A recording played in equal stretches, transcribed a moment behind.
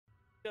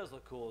He does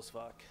look cool as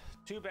fuck.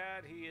 Too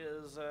bad he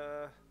is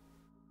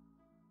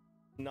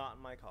not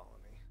in my colony.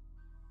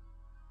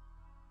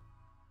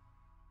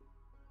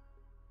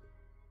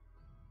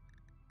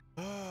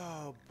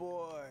 Oh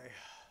boy.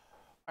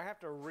 I have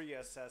to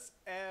reassess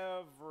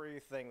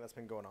everything that's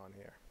been going on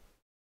here.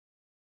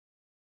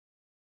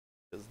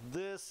 Because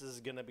this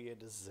is gonna be a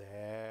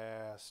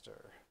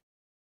disaster.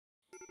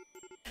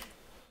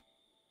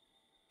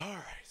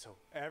 Alright, so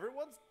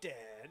everyone's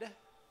dead.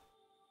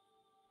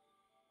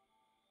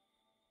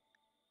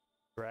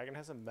 Dragon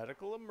has a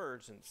medical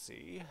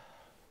emergency.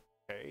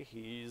 Okay,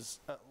 he's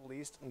at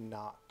least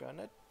not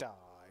gonna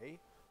die.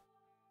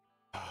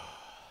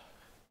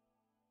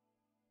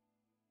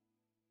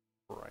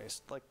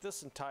 Christ, like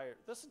this entire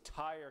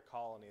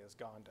colony has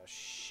gone to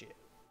shit.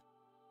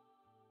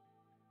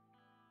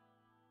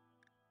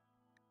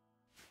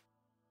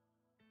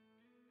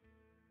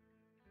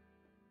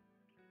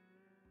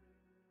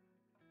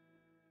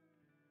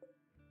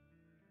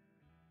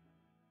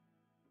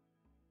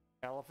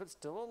 Elephant's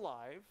still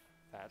alive.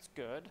 That's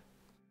good.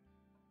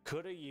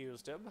 Could have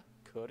used him.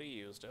 Could have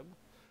used him.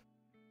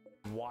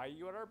 Why are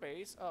you at our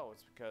base? Oh,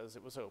 it's because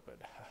it was open.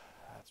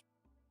 That's...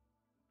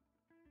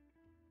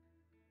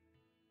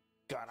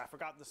 God, I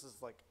forgot this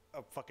is like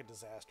a fucking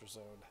disaster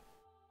zone.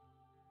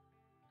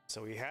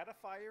 So we had a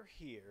fire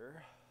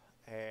here,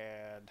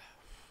 and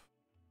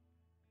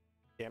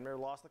damn near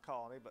lost the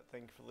colony, but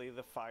thankfully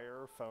the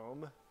fire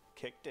foam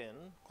kicked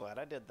in. Glad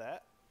I did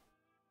that.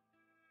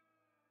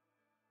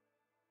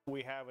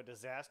 We have a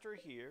disaster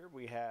here.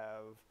 We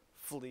have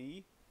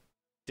Flea,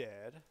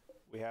 dead.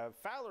 We have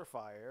Fowler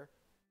Fire,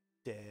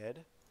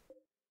 dead.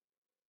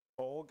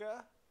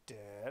 Olga,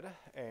 dead.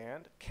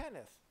 And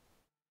Kenneth,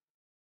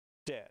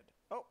 dead.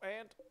 Oh,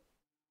 and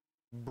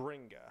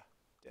Bringa,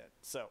 dead.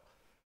 So,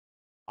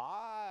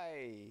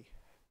 I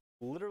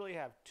literally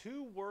have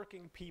 2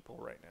 working people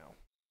right now.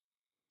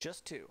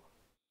 Just 2.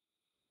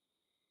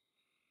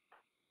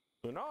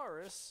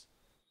 Lunaris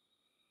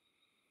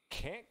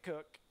can't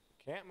cook,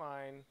 can't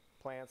mine,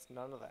 plants,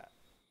 none of that.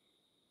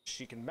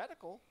 She can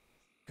medical,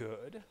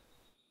 good.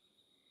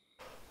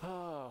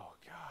 Oh,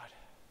 God.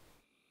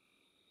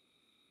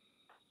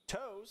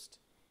 Toast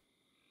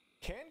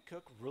can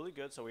cook really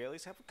good, so we at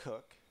least have a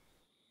cook.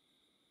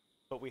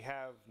 But we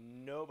have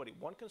nobody.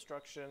 1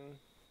 construction,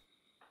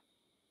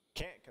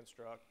 can't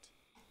construct,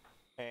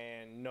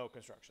 and no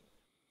construction.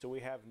 So we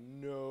have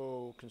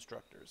no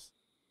constructors.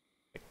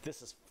 Like,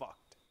 this is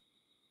fucked.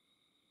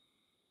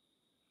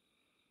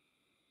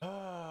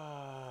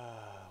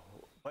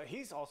 But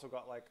he's also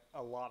got like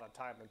a lot of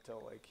time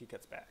until like he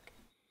gets back.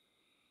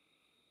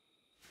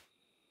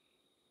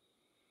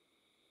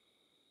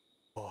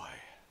 Boy,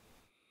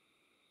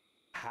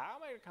 how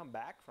am I gonna come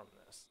back from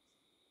this?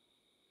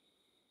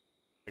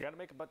 I gotta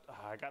make a but.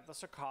 I got the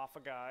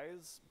sarcophagi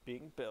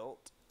being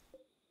built.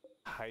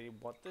 I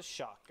want the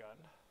shotgun.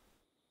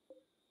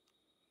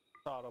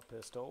 Auto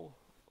pistol.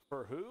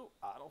 For who?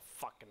 I don't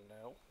fucking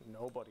know.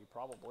 Nobody,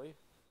 probably.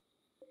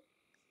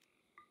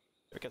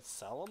 We could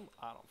sell them?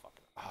 I don't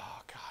fucking...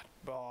 Oh, God.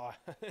 Oh,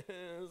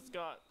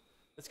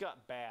 it's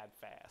got bad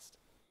fast.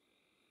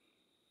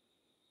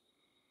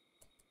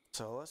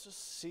 So let's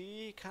just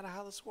see kind of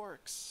how this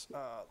works.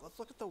 Let's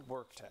look at the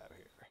work tab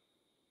here.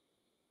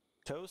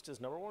 Toast is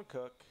 #1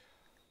 cook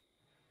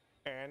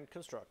and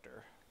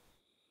constructor.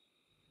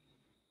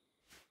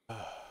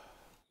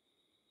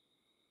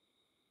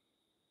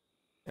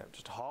 Yeah,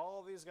 just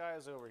haul these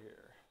guys over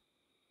here.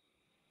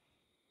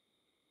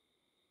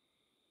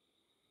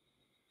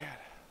 God,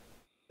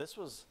 this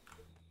was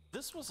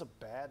a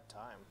bad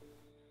time.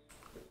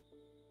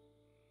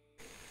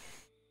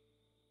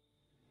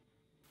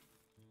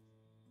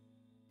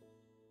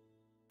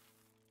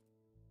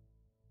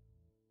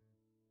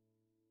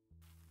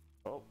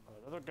 Oh,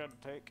 another gun to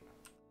take.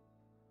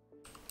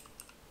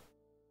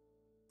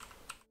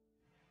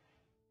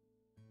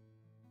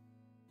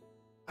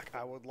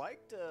 I would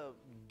like to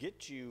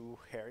get you,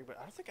 Harry, but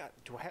I don't think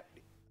do I have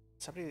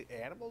somebody,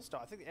 animals? No,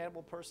 I think the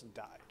animal person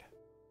died.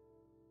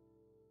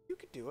 You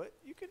could do it.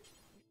 You could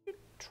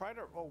try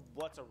to, oh,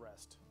 let's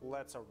arrest.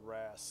 Let's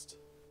arrest.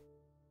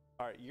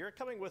 All right, you're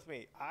coming with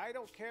me. I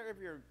don't care if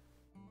you're,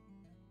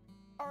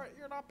 all right,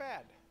 you're not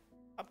bad.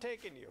 I'm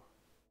taking you.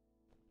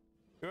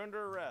 You're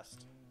under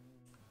arrest.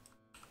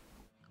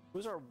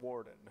 Who's our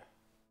warden?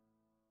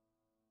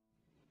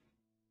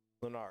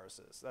 Lunaris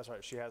is. That's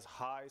right, she has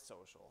high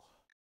social.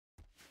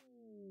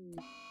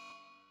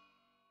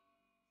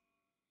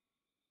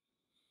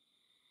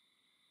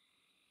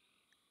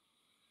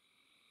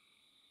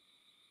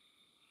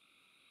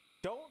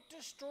 Don't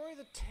destroy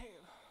the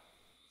tail.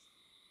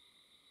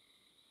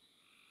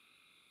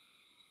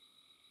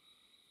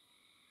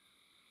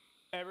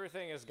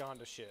 Everything has gone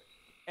to shit.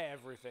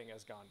 Everything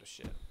has gone to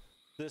shit.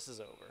 This is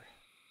over.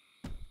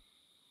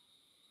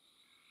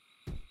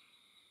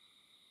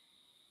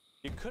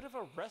 You could have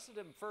arrested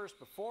him first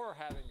before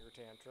having your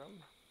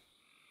tantrum.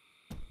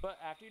 But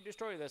after you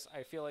destroy this,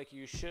 I feel like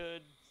you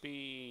should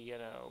be, you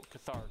know,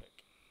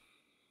 cathartic.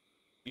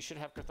 You should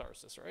have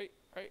catharsis, right?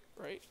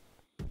 Right?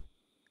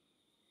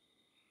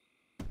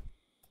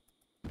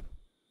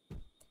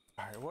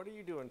 Alright, what are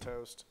you doing,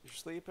 Toast? You're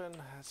sleeping?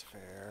 That's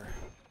fair.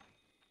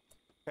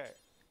 Okay.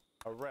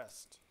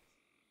 Arrest.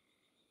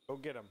 Go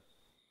get him.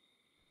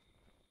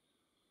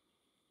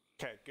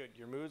 Okay, good.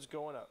 Your mood's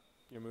going up.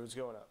 Your mood's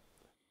going up.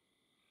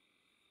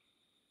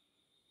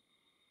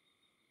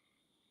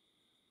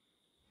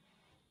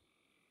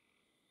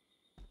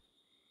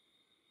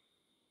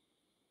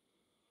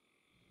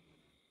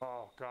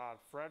 Oh god,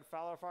 Fred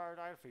Fowler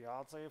died,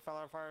 fiance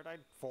Fowler died,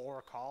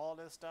 4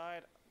 colonists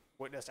died,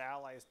 witnessed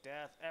allies'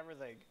 death,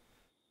 everything.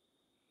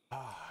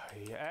 Ah,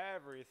 yeah,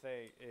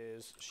 everything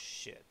is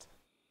shit.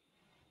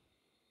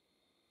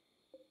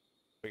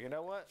 But you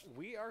know what?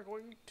 We are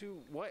going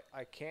to what?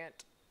 I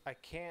can't.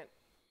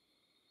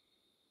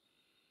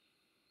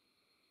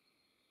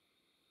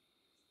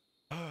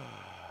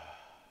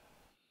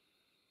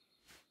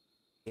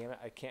 Damn it,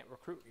 I can't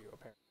recruit you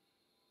apparently.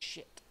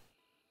 Shit.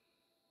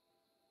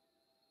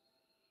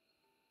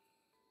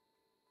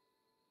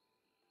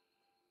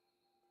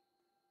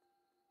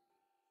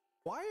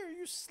 Why are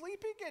you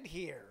sleeping in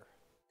here?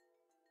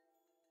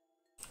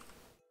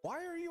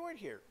 Why are you in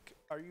here?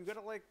 Are you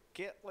gonna like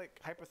get like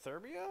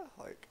hypothermia?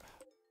 Like,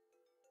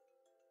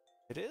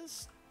 it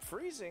is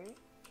freezing,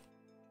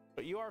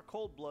 but you are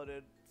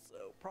cold-blooded,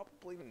 so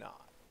probably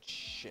not.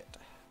 Shit.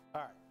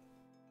 All right.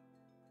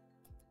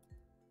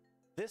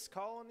 This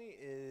colony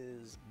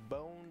is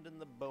boned in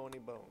the bony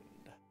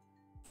boned.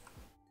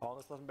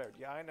 Colonists left him buried.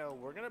 Yeah, I know.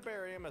 We're gonna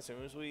bury him as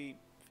soon as we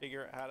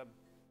figure out how to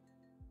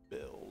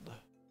build.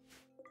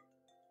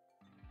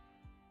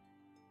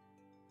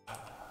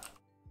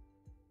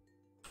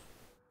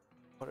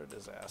 What a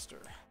disaster.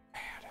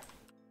 Man.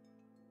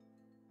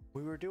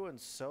 We were doing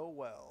so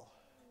well.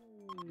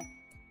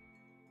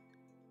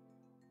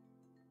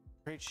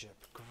 Great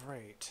ship.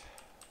 Great.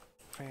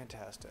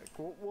 Fantastic.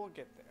 We'll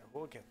get there.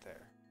 We'll get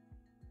there.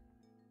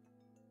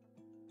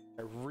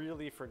 I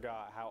really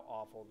forgot how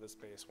awful this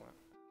base went.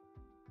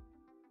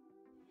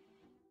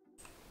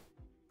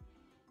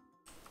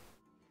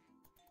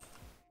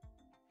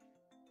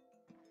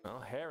 Well,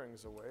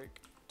 Herring's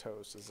awake.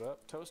 Toast is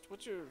up. Toast,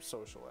 what's your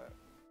social at?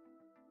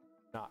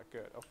 Not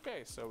good.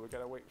 Okay, so we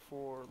gotta wait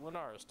for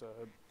Linares to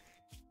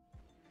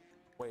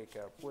wake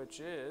up, which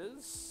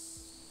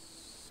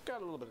is... got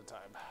a little bit of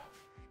time.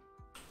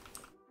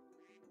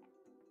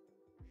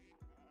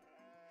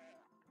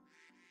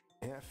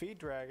 Yeah, feed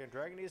Dragon.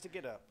 Dragon needs to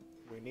get up.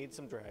 We need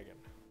some Dragon.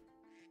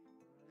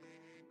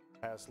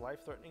 Has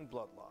life-threatening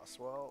blood loss.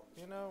 Well,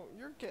 you know,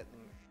 you're getting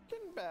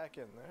back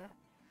in there.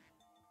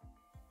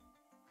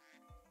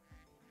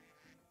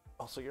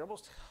 Also, you're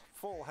almost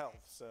full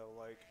health, so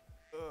like,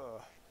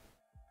 ugh.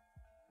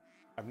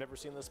 I've never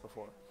seen this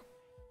before.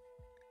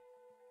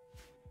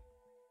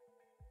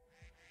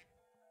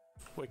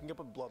 Waking up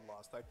with blood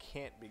loss, that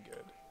can't be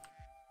good.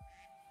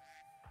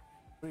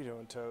 What are you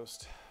doing,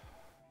 Toast?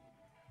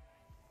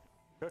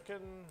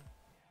 Cooking.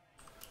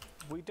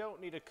 We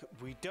don't need to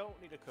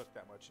cook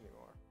that much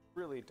anymore.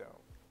 Really don't.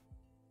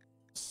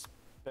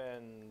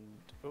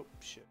 Spend. Oh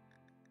shit.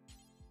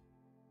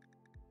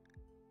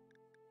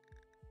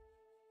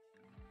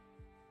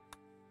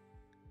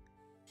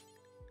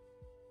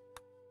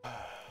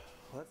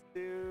 Let's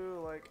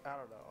do like, I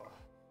don't know,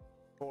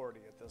 40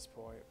 at this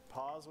point.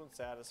 Pause when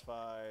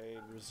satisfied.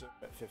 Resume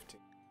at 15.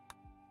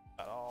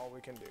 That's all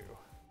we can do.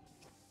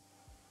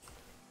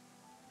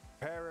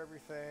 Repair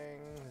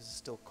everything. This is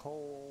still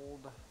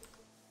cold.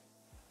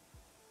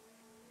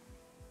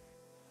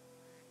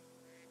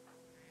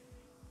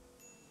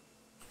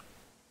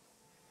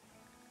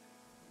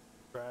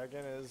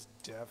 Dragon is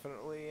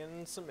definitely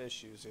in some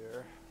issues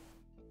here.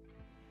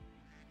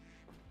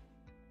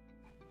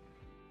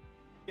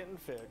 Getting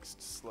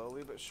fixed,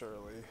 slowly but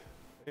surely.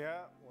 Yeah,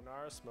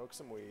 Winara smoked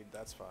some weed,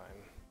 that's fine.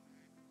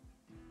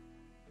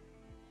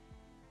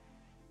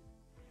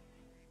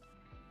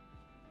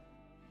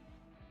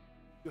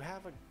 You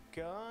have a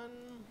gun?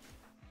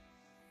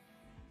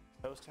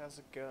 Toast has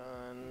a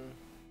gun.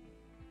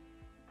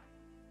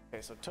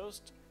 Okay, so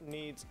Toast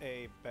needs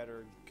a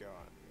better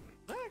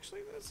gun.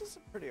 Actually, this is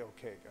a pretty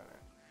okay gun.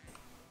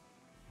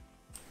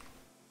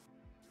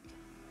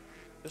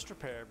 Just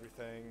repair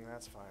everything,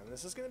 that's fine.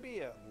 This is gonna be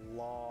a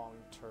long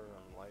term,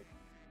 like,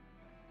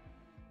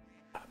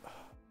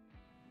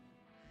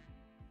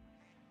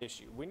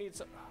 issue. We need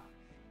some...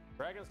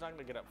 Dragon's not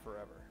gonna get up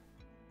forever.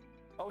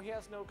 Oh, he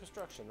has no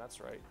construction, that's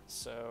right.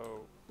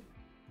 So,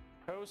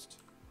 Toast,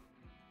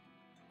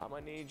 I'm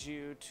gonna need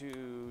you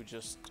to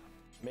just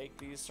make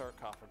these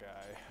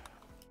sarcophagi.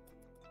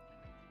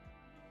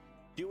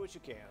 Do what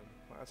you can,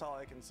 that's all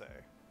I can say.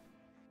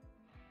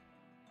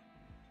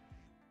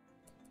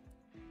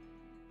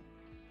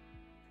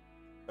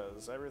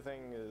 Because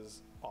everything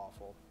is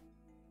awful.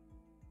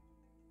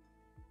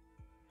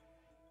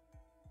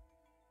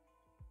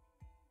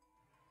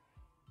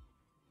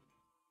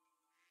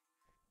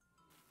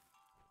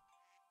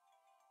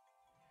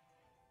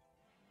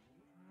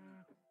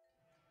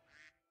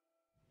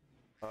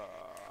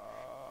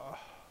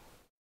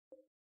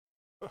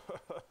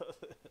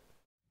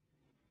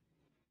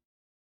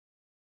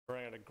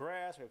 Running out of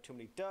grass, we have too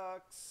many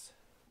ducks.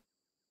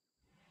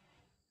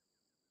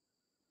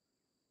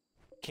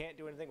 Can't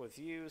do anything with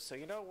you, so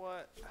you know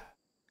what? I'm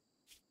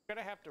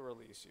gonna have to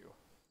release you.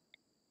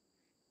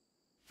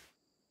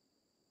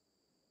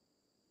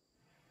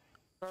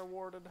 Are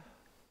warded.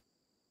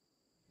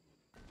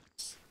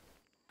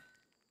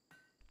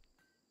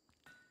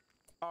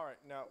 Alright,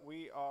 now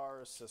we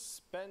are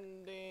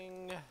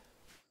suspending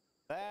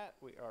that.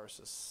 We are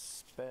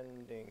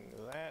suspending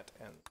that,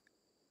 and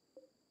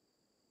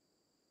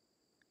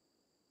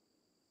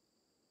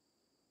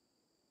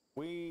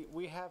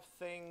we have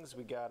things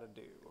we gotta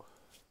do.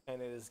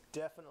 And it is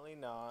definitely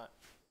not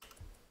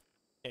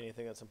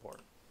anything that's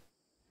important.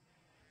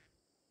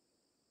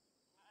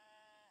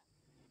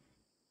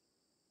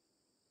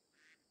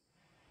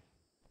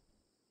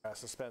 I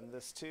suspend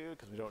this too,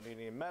 because we don't need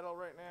any metal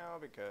right now,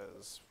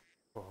 because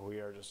we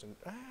are just in...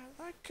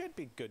 that could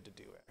be good to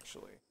do,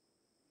 actually.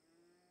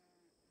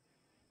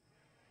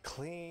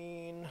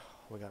 Clean.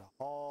 We gotta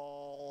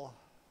haul.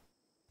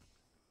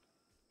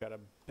 Gotta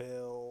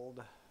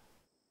build.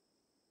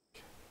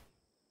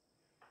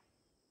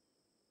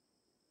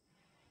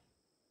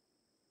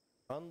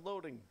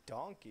 Unloading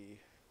donkey.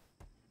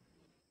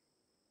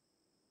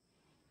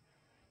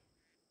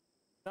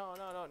 No.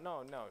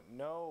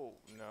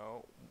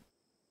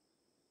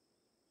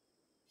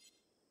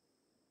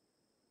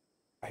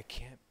 I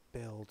can't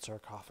build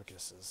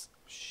sarcophaguses.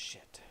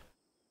 Shit.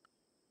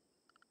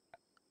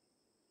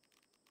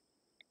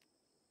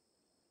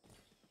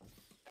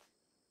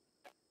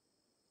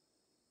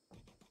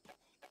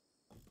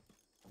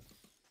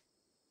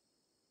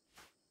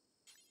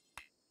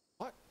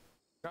 What?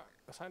 Got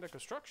assigned to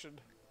construction.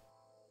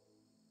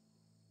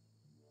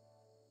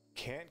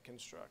 Can't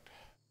construct.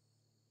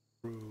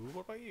 Ooh,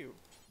 what about you?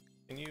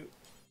 Can you...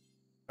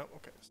 Oh,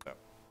 okay, stop.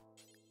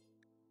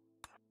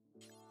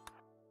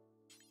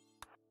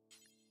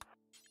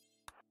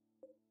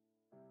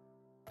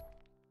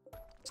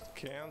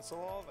 Cancel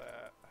all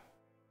that.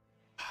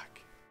 Fuck.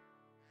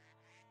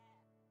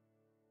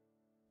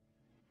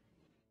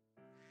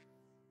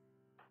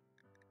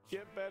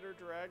 Get better,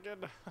 dragon.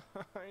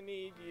 I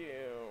need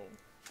you.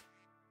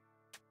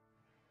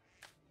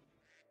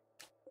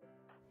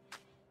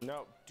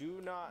 No, do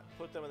not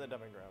put them in the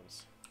dumping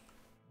grounds.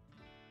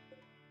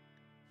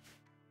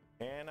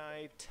 Can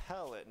I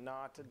tell it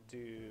not to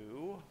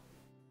do?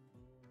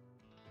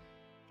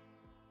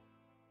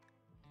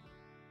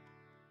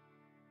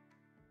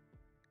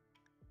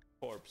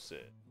 Corpse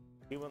it.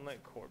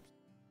 Human-like corpse.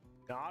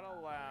 Not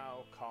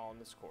allow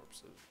colonist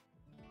corpses.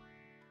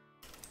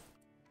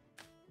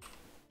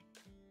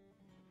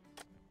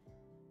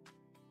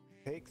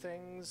 Take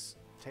things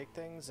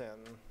in.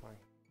 Like,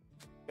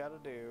 gotta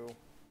do.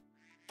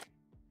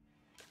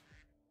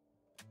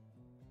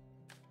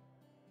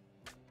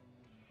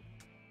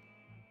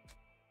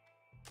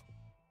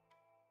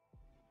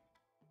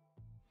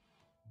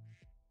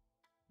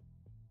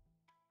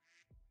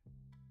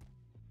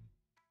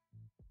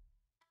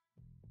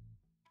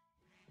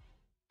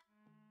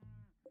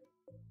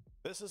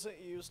 This isn't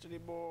used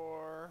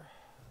anymore.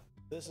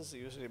 This isn't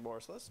used anymore,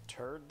 so let's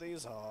turn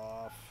these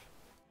off.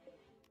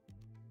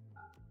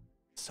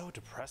 So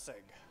depressing.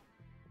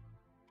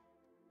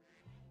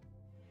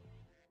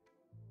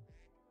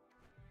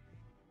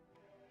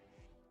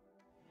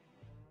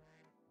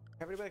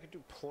 Everybody can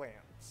do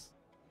plants.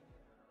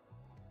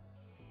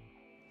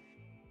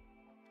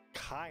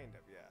 Kind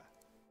of, yeah.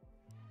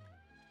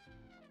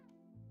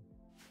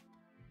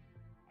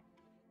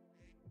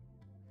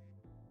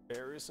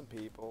 Bury some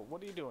people.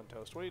 What are you doing,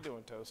 Toast? What are you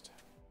doing, Toast?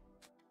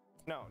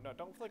 No,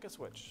 don't flick a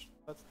switch.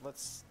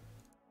 Let's...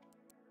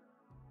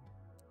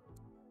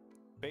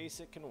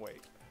 Basic can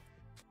wait.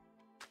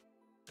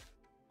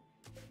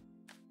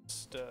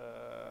 Just,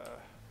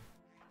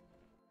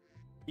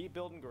 keep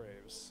building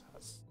graves.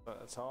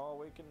 That's all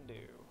we can do.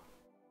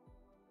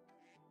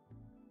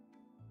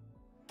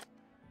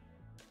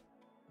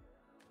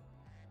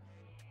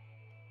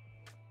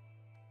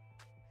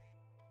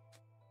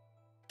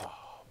 Oh,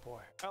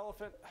 boy.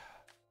 Elephant,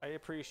 I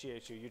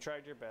appreciate you. You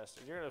tried your best.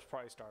 You're gonna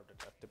probably starve to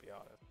death, to be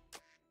honest.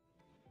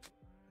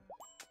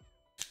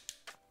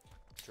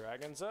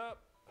 Dragons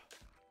up.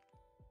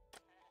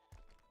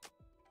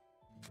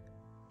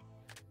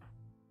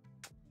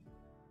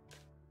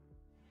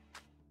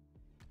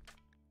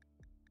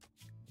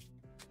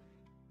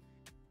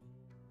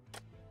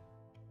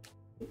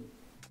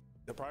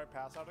 They'll probably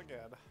pass out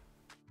again.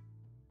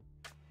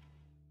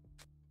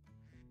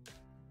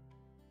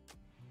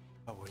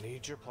 Oh, we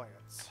need your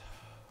plants.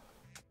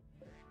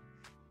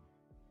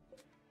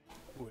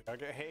 Ooh, I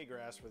get hay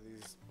grass for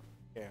these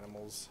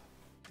animals.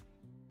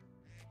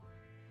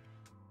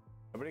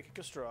 Nobody can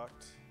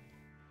construct.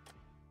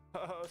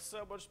 Oh,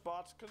 so much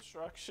bots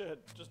construction.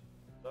 Just,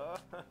 oh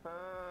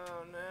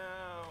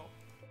no.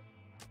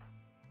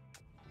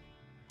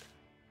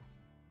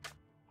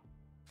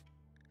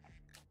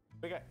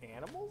 We got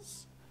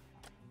animals?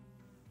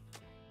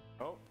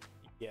 Oh,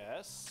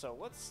 yes. So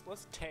let's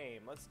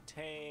tame. Let's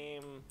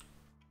tame.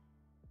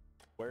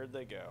 Where'd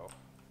they go?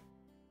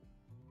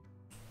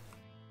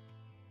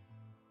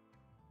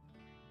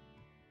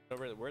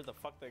 Where'd the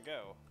fuck they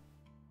go?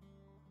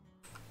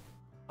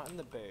 On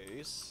the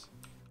base.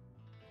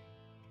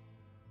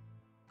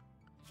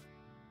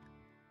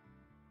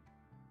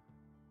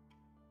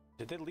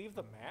 Did they leave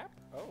the map?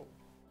 Oh.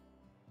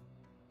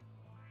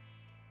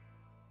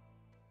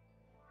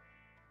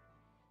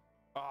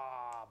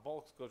 Ah,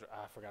 bulk disclosure.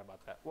 I forgot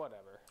about that.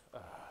 Whatever.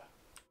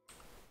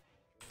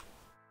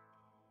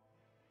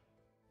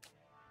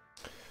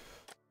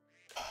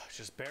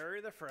 Just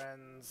bury the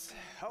friends.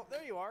 Oh,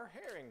 there you are,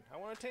 herring. I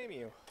want to tame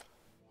you.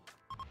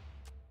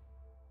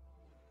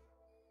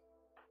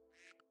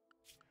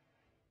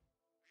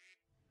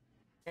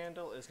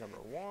 Candle is number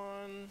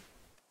 1.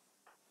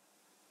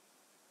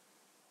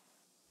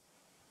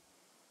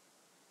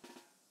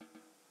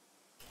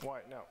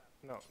 Why?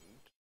 No.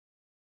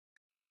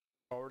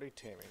 Already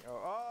taming.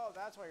 Oh,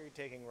 that's why you're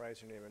taking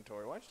rice in your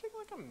inventory. Why don't you take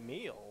like a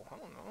meal? I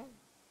don't know.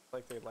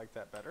 Like they'd like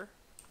that better.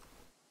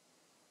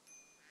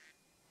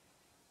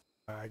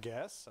 I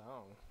guess.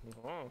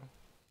 Oh.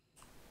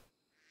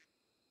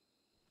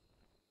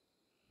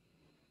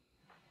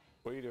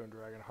 What are you doing,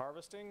 dragon?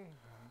 Harvesting?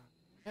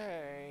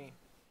 Hey.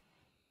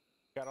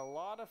 Got a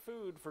lot of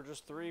food for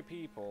just 3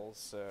 people,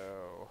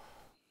 so...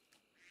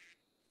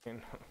 You know.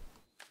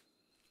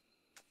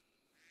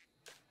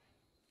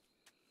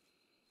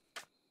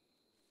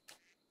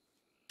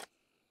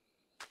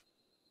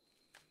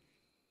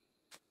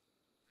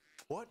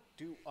 What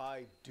do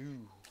I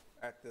do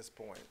at this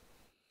point?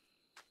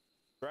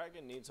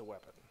 Dragon needs a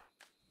weapon.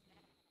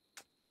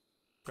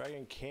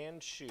 Dragon can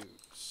shoot,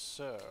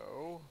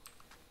 so...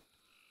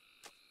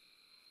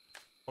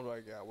 What do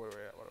I got? What do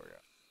we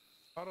got?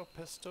 Auto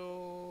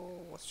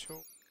pistol, what's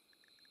your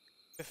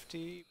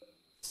 50?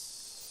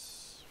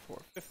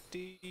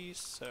 450,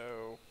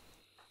 so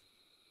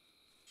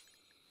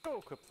go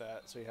equip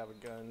that so you have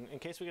a gun in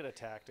case we get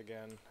attacked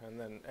again and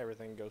then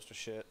everything goes to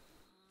shit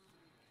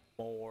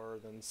more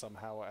than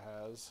somehow it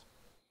has.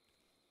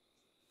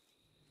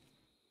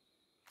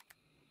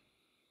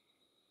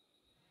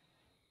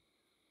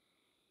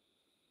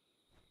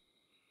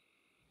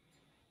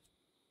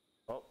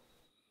 Oh.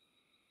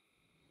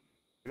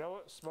 You know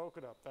what? Smoke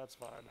it up, that's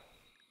fine.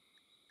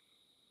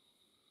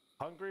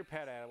 Hungry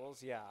pet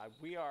animals, yeah,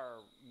 we are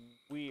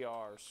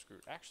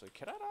screwed. Actually,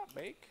 can I not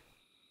make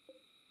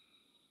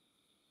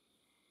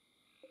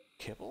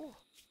kibble?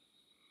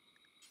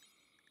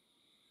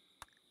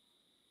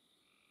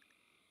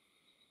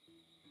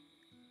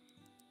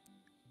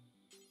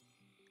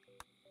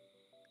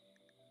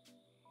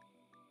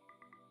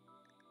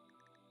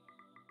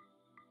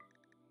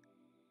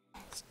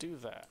 Let's do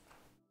that.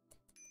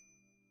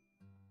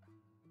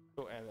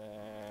 Oh, and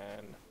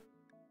then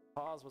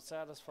pause was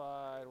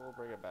satisfied. We'll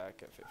bring it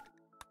back at 50.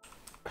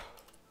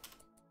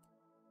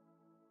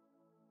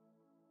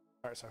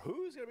 All right, so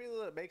who's gonna be the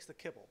one that makes the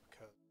kibble?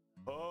 Because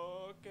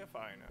fuck if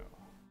I know.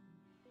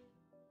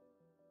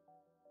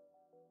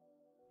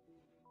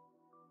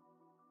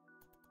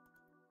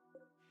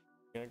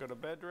 You gonna go to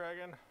bed,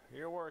 dragon?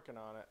 You're working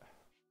on it.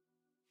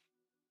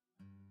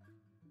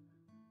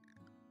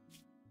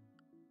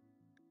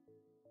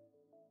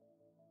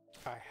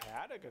 I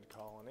had a good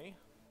colony.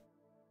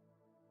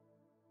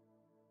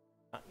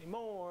 Not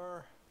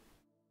anymore.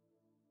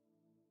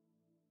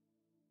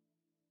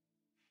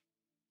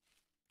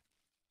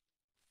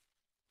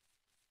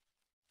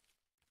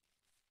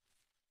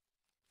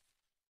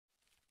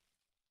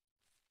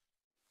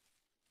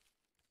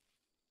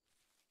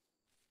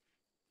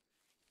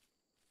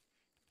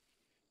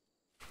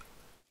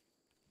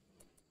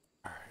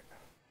 All right.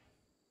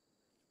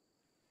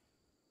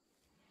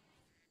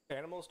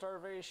 Animal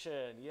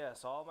starvation.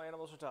 Yes, all my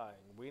animals are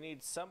dying. We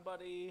need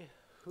somebody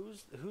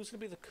who's gonna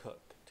be the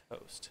cook.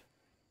 Toast.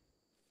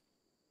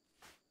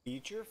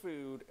 Eat your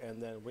food,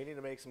 and then we need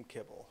to make some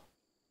kibble.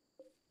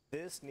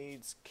 This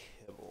needs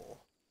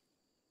kibble.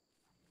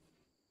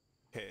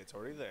 Okay, it's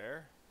already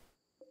there.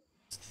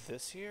 Is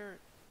this here?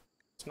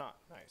 It's not.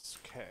 Nice.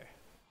 Okay.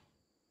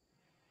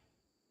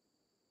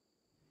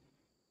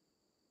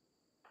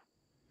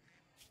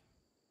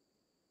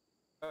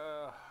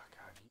 God,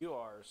 you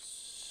are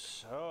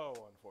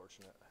so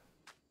unfortunate.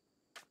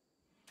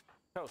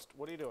 Toast,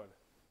 what are you doing?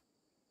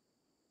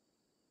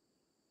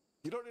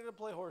 You don't need to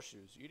play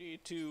horseshoes. You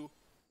need to...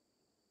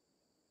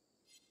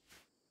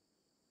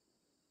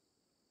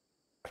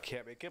 I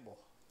can't make kibble.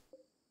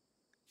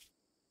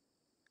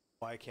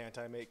 Why can't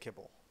I make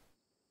kibble?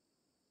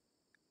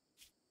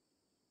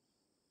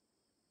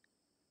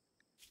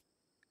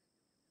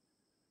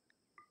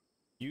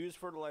 Use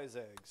fertilized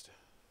eggs.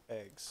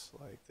 Eggs.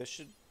 Like, this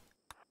should...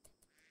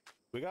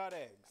 We got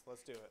eggs.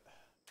 Let's do it.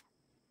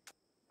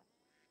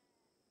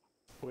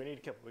 We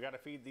need kibble. We gotta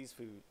feed these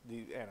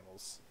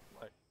animals.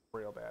 Like,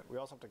 real bad. We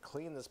also have to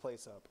clean this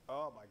place up.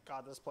 Oh my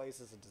god, this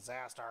place is a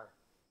disaster.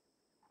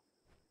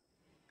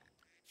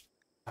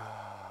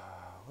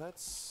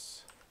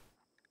 Let's...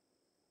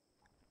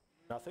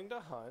 Nothing to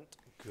hunt.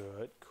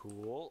 Good,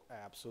 cool,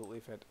 absolutely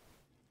fantastic.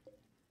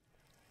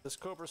 This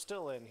cobra's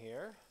still in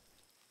here.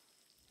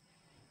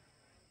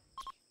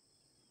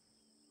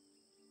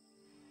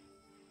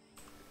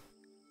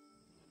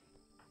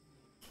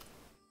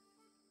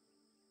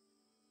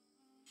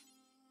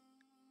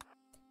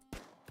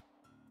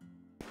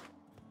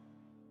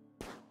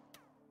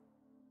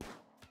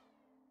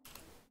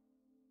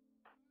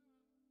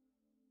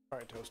 All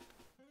right, Toast,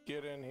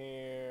 get in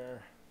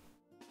here.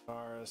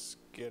 Mars,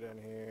 get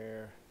in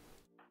here.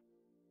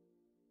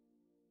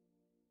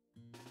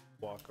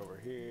 Walk over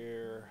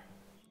here.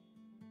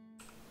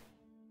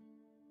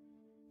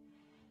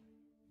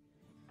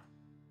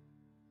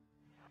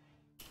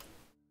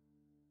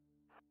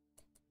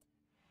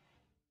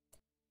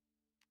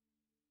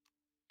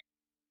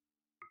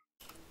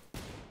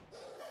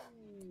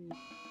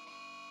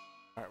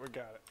 All right, we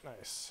got it.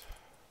 Nice.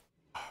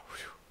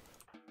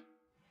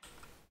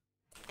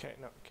 Okay,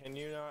 no, can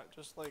you not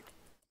just like...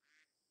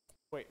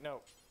 Wait,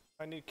 no.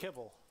 I need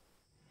kibble.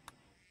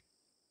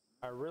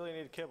 I really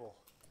need kibble.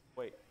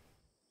 Wait.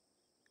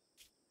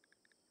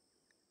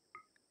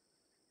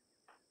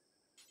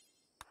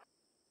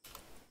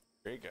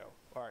 There you go.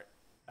 All right,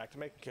 back to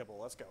making kibble.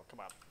 Let's go.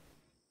 Come on.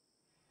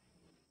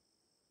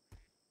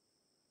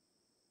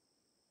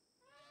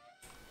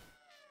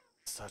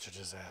 Such a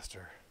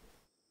disaster.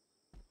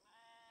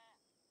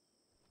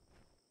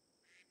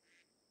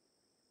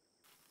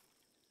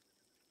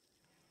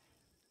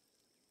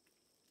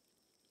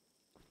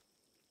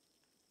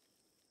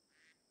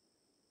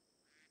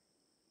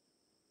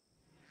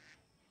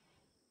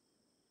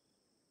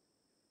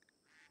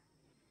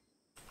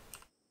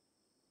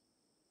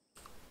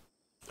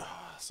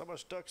 So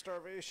much duck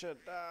starvation.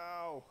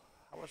 No.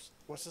 How much?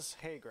 What's this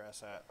hay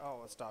grass at?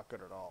 Oh, it's not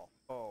good at all.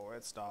 Oh,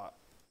 it's not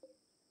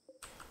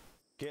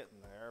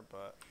getting there,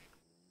 but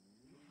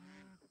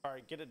all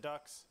right, get it,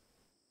 ducks.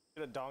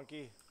 Get a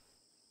donkey.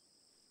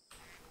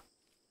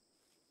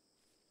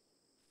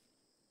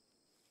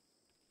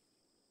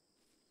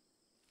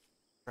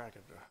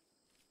 Dragon.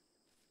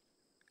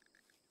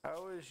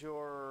 How is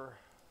your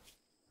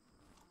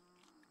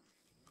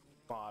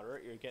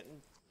moderate? You're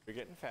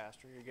getting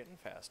faster. You're getting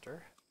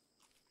faster.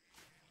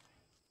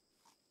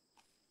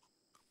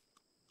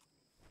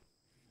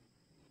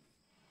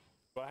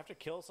 Do I have to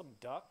kill some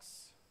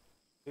ducks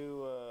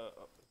to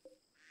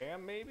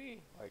ram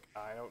maybe? Like,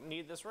 I don't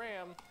need this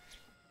ram.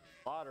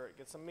 Slaughter it,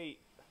 get some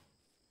meat.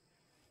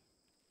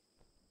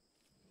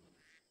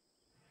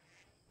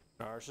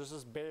 Narcissus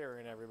is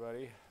burying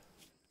everybody.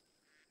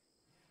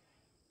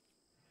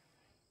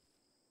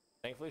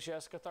 Thankfully she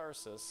has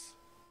catharsis,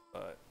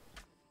 but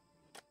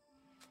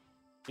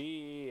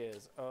she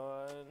is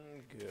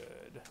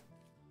ungood.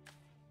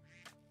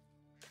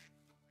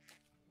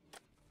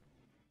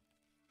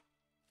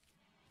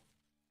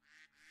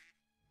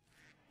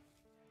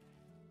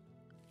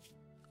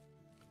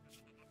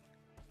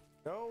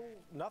 No,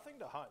 nothing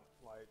to hunt.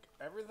 Like,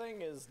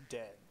 everything is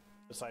dead.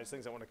 Besides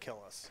things that want to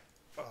kill us.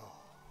 Oh.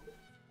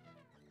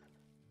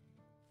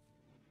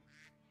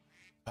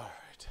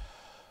 Alright.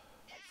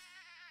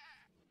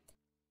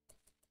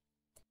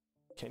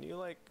 Can you,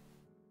 like,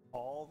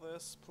 all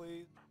this,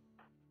 please?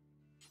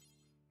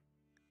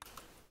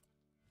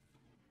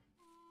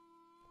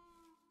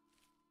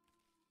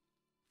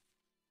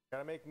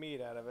 Gotta make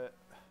meat out of it.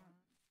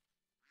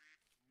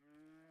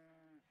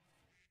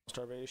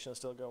 Starvation is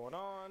still going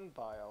on.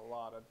 Buy a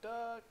lot of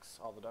ducks.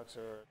 All the ducks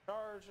are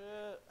charge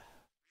it.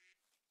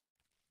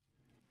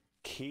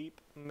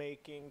 Keep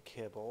making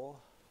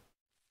kibble.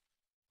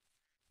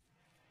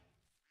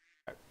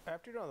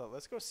 After doing that,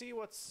 let's go see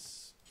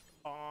what's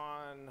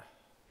on.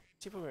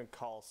 See if we can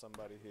call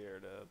somebody here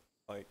to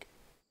like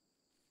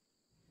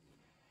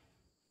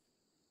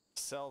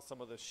sell some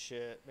of this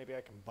shit. Maybe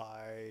I can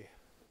buy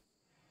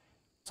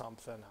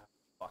something.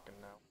 I fucking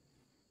know.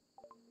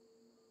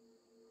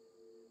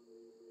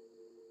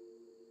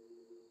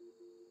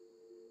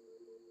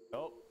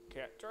 Nope,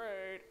 can't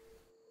trade.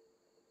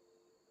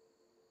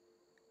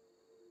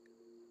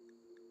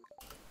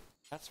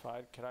 That's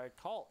fine. Can I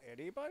call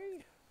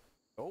anybody?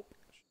 Nope.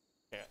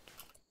 Can't.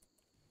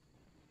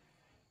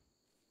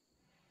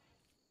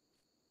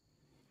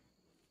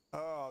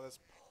 Oh, this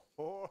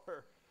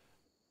poor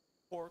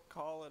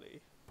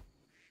colony.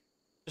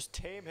 Just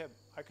tame him.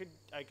 I could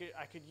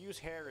use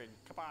herring.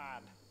 Come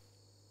on.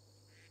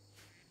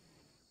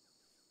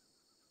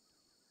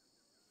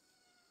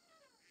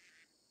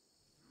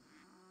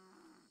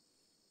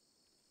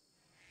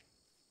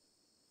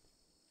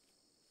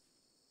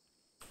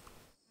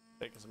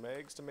 Taking some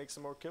eggs to make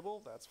some more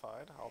kibble. That's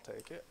fine. I'll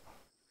take it.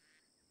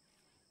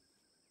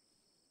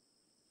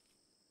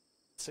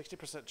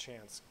 60%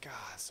 chance. God,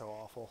 so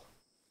awful.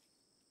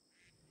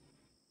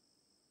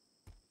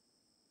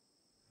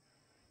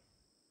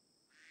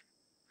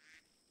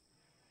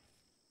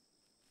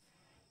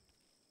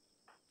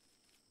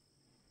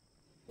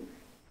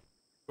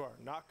 You are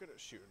not good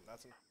at shooting.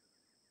 That's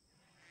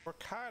we're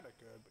kind of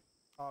good,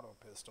 but auto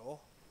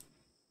pistol.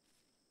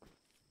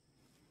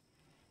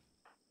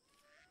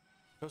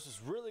 Ghost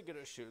is really good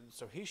at shooting,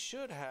 so he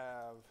should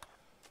have.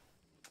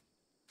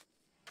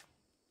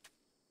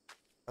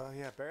 Oh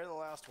yeah, bury the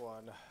last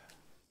one.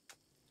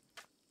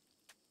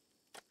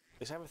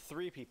 At least I have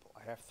 3 people.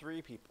 I have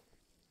 3 people.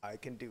 I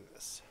can do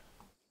this.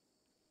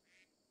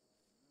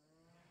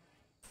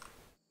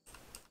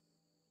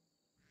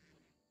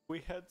 We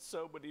had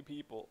so many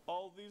people.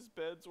 All these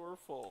beds were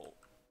full.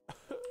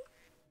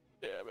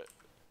 Damn it.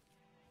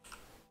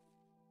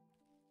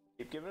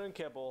 Keep giving him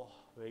kibble.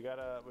 We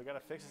gotta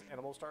fix his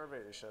animal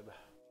starvation.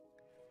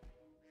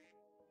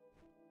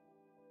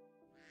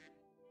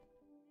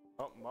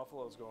 Oh,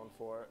 Muffalo's going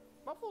for it.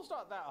 Muffalo's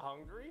not that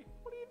hungry.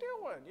 What are you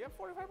doing? You have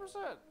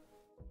 45%.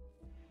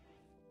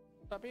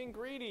 Stop being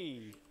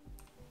greedy.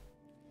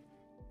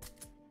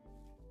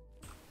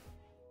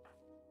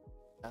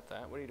 Not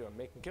that. What are you doing?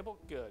 Making kibble?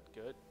 Good,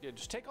 good. Yeah,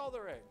 just take all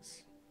their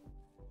eggs.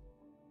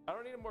 I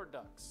don't need more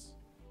ducks.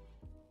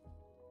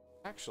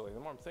 Actually, the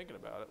more I'm thinking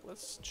about it,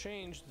 let's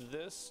change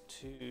this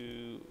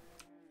to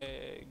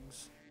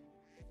eggs.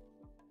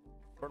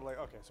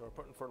 Okay, so we're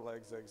putting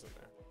fertilized eggs in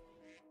there.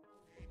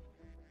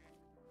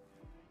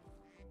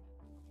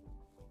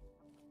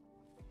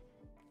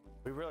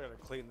 We really gotta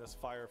clean this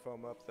fire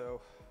foam up,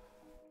 though.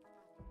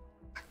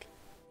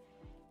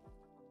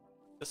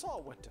 This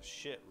all went to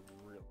shit,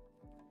 really.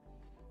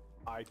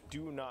 I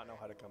do not know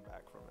how to come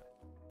back from it.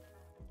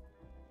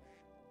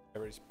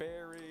 Everybody's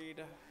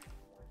buried.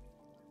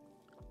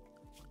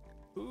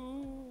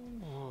 Ooh.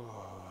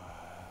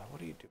 What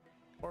do you do?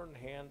 Horn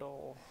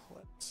handle.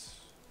 Let's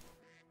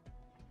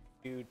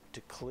do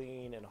to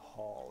clean and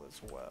haul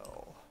as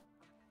well.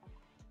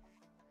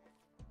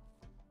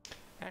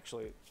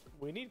 Actually,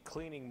 we need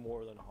cleaning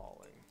more than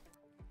hauling.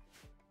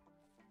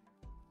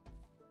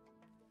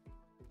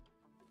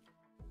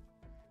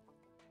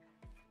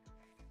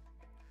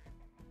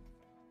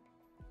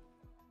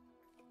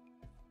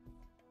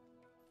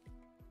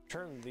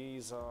 Turn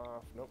these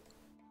off. Nope.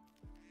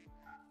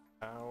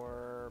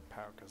 Power,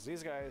 because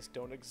these guys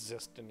don't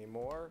exist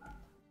anymore.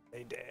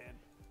 They dead.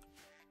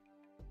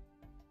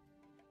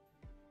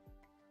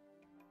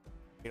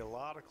 Need a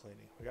lot of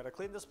cleaning. We gotta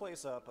clean this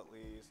place up at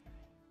least.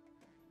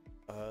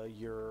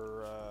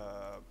 Your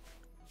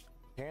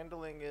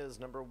handling is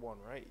number 1,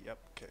 right? Yep.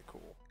 Okay,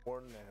 cool.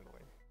 More than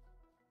handling.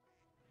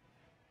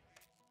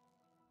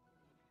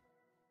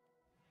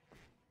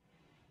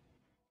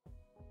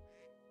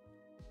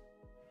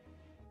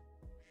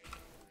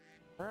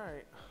 All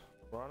right.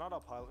 We're on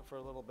autopilot for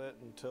a little bit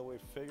until we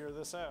figure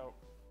this out.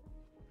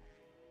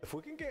 If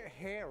we can get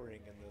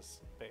herring in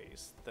this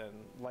base, then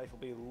life will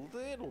be a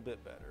little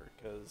bit better,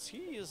 because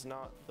he is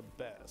not the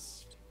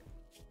best.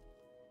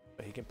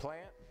 But he can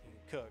plant, he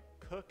can cook.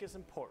 Cook is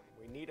important.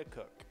 We need a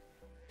cook.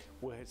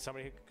 We need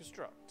somebody who can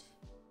construct.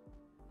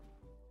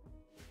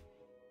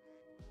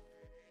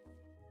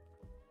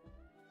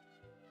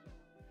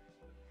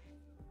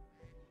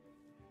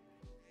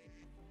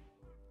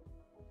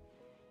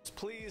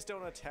 Please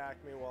don't attack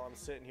me while I'm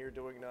sitting here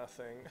doing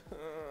nothing.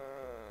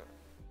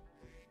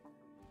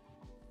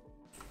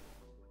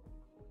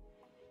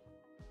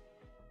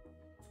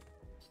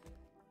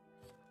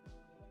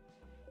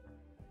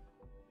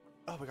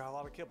 Oh, we got a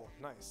lot of kibble.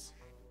 Nice.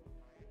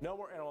 No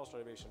more animal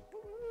starvation.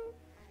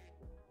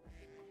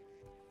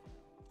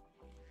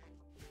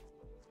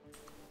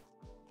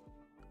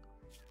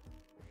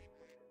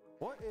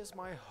 What is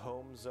my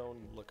home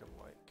zone looking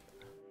like?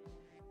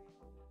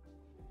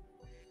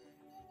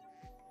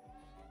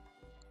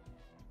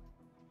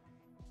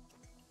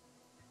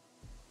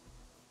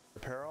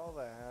 Repair all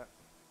that.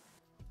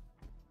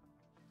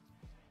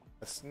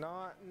 It's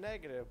not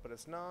negative, but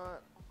it's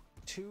not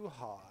too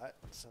hot,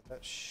 so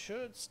that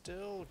should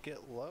still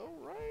get low,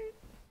 right?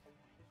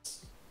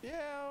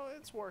 Yeah,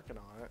 it's working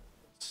on it.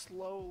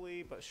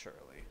 Slowly but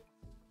surely.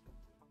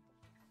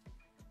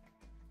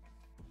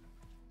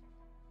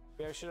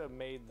 Maybe I should have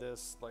made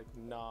this like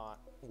not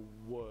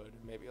wood.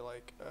 Maybe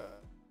like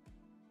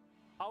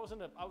I was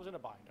in a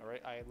bind, all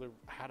right? I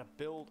had to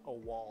build a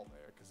wall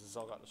there because this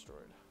all got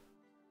destroyed.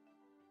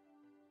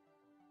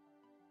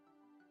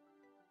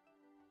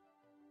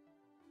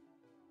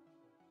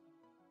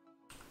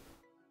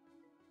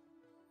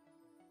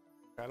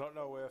 I don't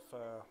know if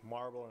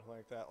marble or anything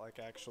like that like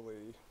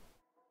actually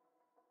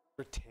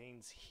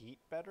retains heat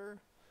better.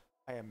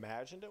 I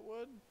imagined it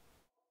would,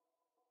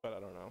 but I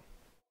don't know.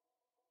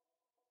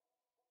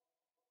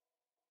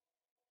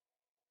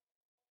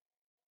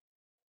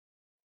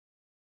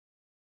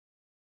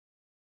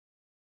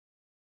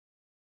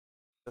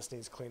 This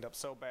needs cleaned up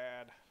so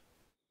bad.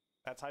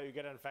 That's how you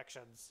get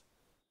infections.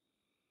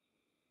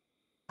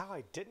 How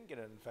I didn't get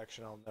an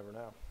infection, I'll never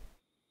know.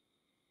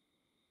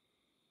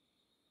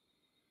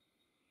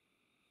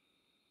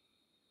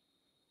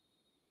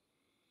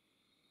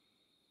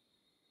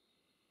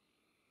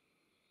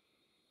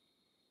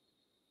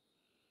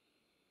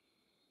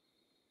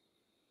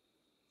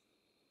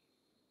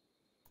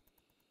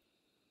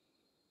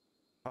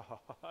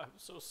 I'm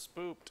so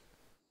spooked.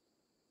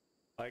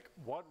 Like,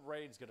 what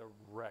raid's gonna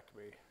wreck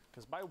me?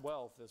 Because my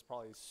wealth is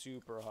probably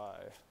super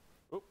high.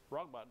 Oop,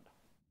 wrong button.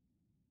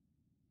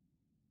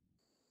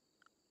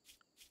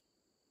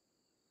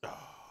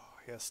 Oh,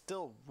 yeah,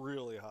 still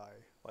really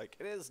high. Like,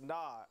 it is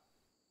not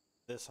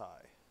this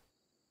high.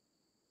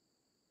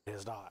 It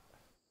is not.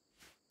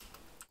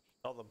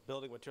 All the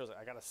building materials,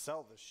 I gotta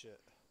sell this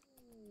shit.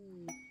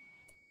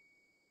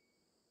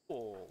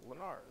 Oh,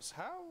 Lenars,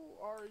 how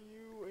are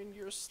you in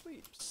your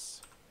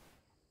sleeps?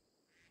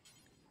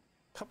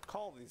 Come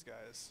call these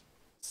guys.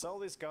 Sell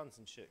these guns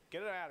and shit.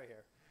 Get it out of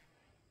here.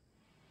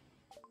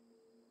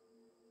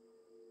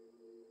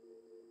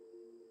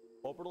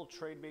 Orbital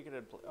trade beacon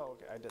and oh,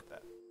 okay, I did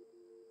that.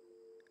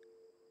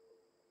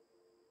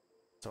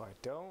 So I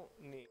don't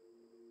need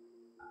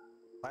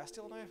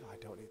plasteel knife. I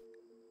don't need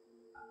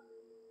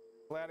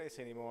Gladius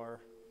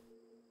anymore.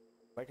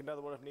 Make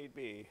another one if need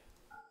be.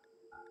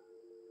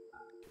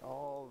 Get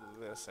all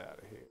this out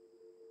of here.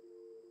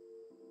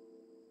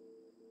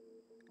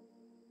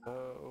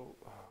 Oh.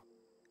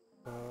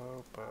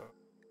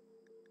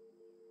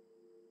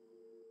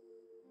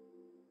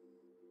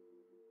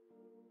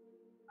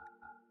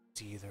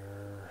 It's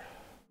either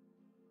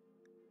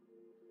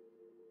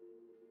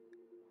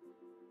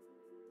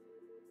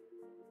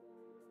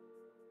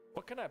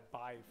what can I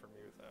buy from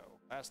you though?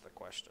 That's the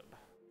question.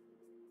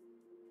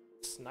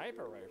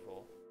 Sniper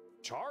rifle,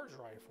 charge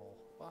rifle.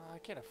 Well, I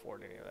can't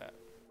afford any of that.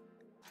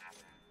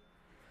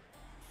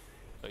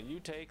 So you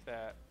take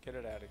that. Get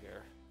it out of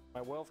here.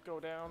 My wealth go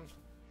down.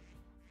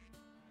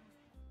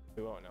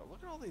 We won't know.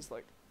 Look at all these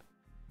like.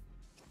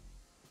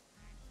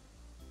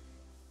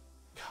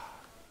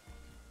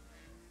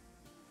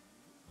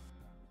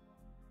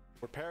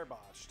 Repair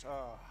botched.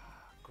 Oh,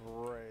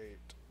 great.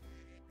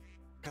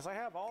 Because I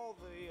have all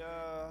the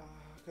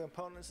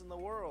components in the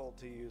world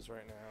to use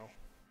right now.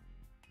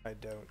 I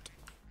don't.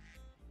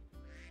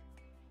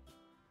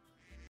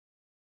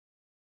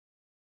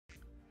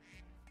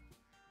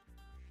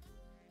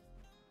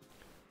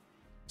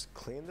 Let's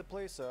clean the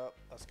place up.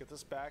 Let's get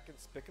this back in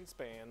spick and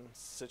span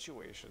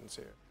situations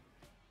here.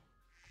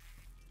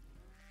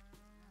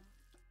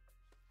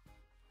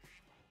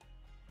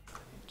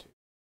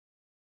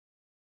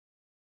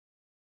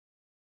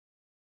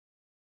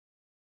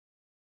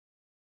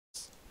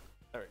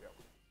 There we go.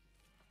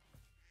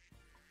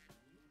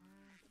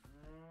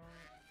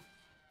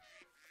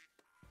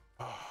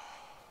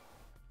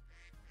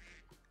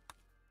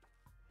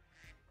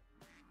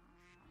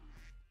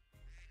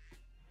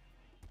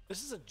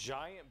 This is a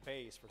giant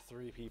base for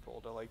 3 people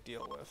to like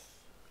deal with.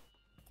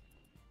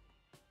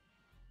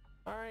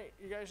 Alright,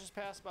 you guys just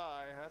pass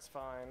by, that's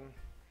fine.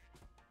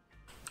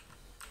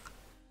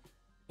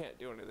 Can't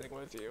do anything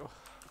with you.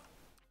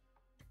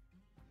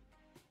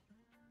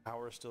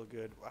 Power's still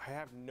good. I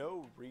have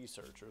no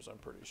researchers, I'm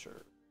pretty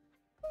sure.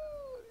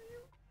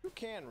 You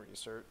can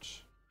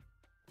research.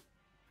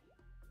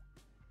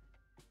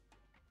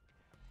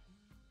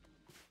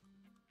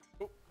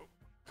 Oh, oh,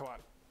 come on.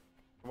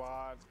 Come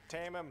on,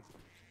 tame him.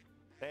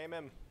 Tame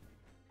him.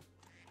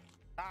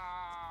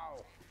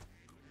 Ow!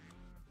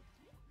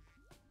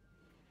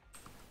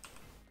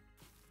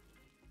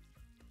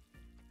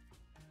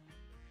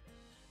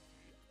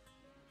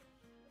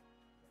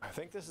 I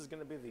think this is going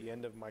to be the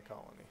end of my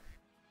colony.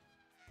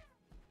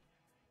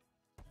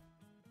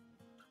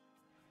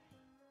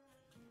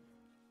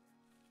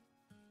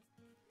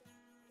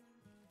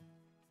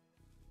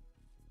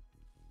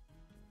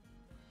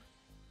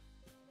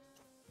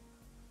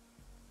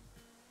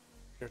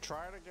 You're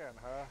trying again,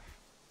 huh?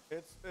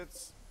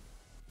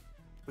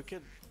 We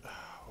could,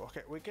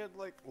 okay, we could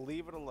like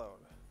leave it alone.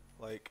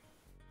 Like,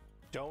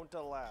 don't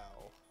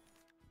allow.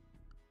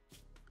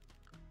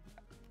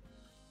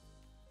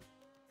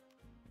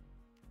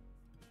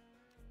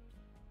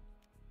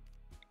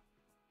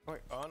 Wait,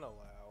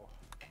 unallow.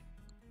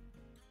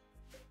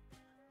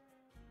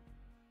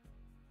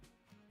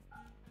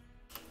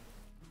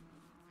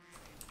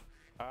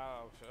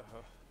 Oh,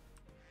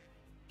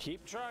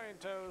 keep trying,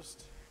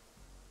 Toast.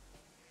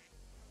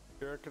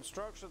 Your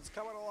construction's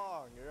coming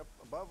along. You're up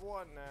above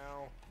 1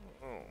 now.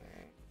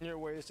 You're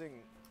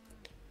wasting.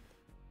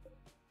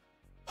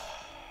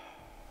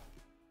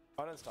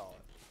 Uninstall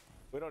it.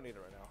 We don't need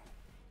it right now.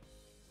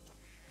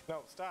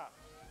 No, stop.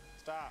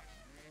 Stop.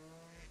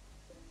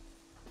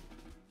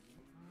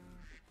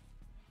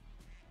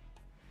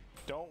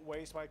 Don't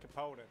waste my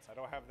components. I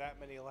don't have that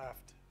many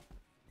left.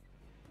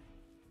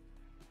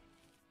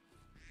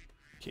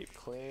 Keep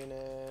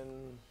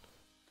cleaning.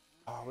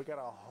 Oh, we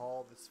gotta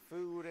haul this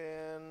food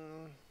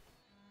in.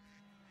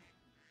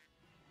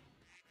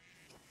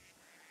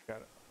 Got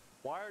it.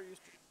 Why are you?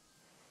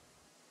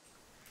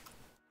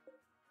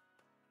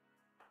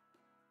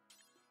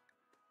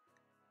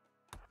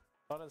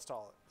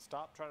 Uninstall it.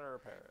 Stop trying to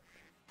repair it.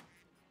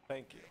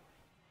 Thank you.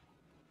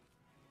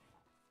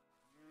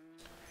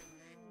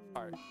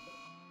 All right.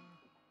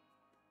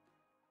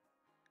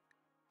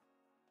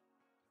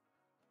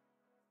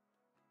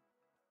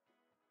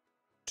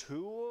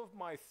 Two of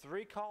my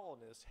 3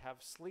 colonists have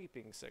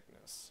sleeping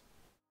sickness.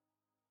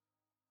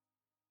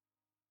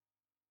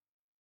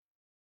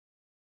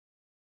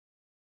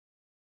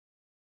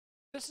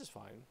 This is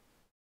fine.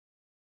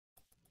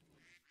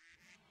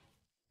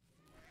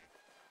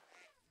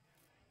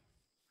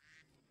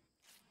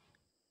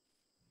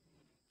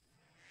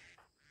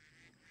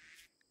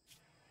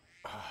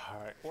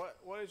 All right.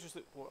 What is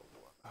your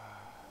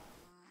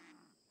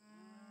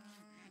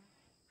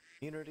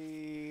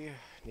Unity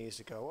needs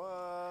to go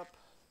up.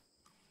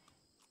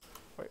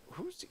 Wait,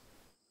 who's the...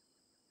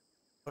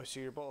 Oh, so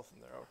you're both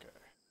in there, okay.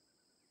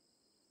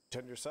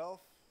 Tend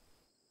yourself?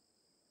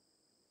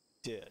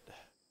 Did.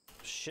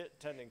 Shit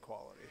tending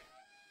quality.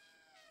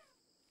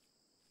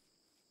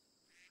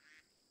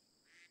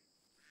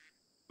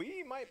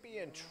 We might be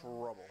in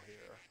trouble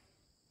here.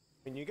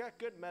 I mean, you got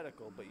good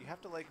medical, but you have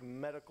to like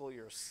medical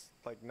your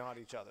like not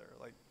each other.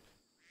 Like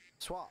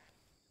swap.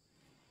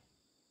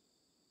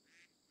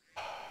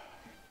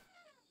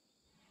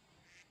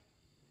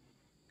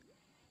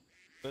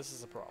 This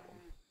is a problem.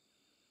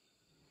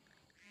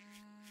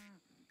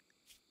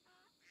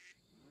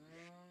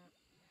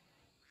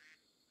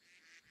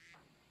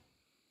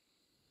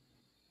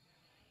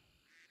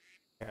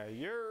 Yeah,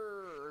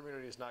 your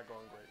immunity is not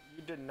going great.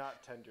 You did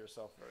not tend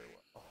yourself very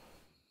well.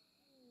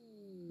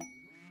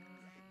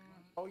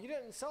 Oh, you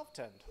didn't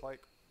self-tend.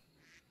 Like,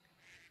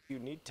 you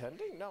need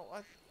tending? No,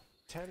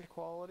 tend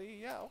quality?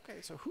 Yeah,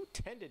 okay, so who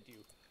tended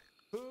you?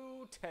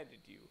 Who tended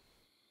you?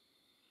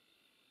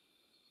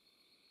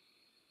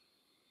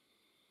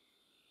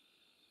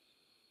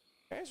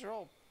 You guys are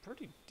all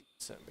pretty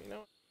decent, but you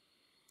know?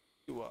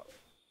 You up.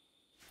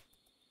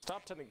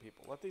 Stop tending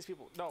people. Let these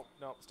people... No,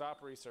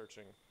 stop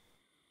researching.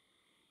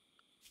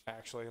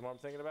 Actually, the more I'm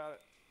thinking about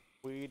it,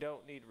 we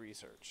don't need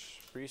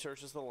research.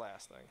 Research is the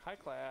last thing. Hi,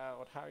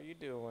 Cloud. How are you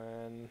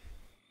doing?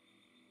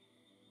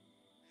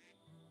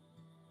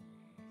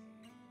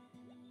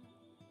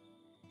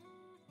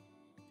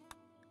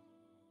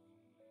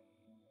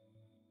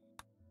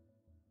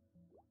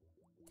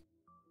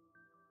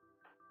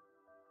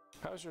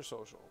 How's your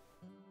social?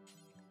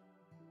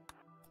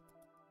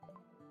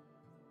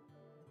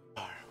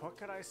 What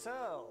could I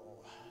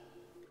sell?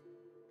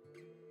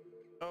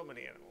 So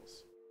many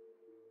animals.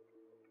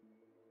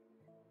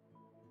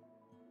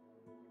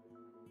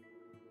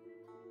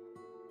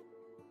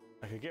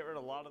 I could get rid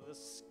of a lot of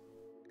this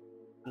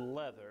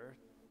leather.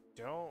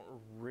 Don't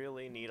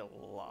really need a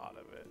lot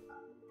of it.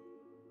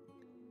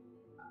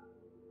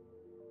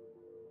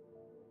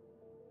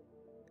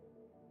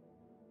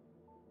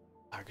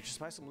 I could just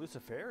buy some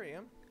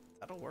luciferium.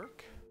 That'll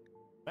work.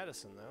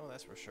 Medicine, though,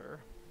 that's for sure.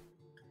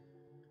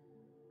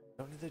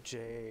 Don't need the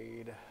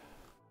jade.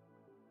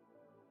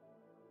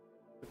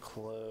 The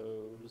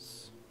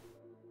clothes.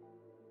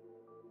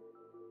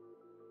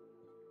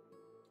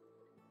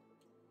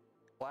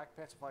 Black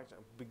pants would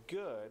be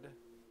good.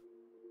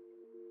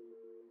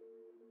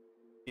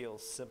 Steel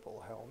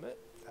simple helmet.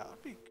 That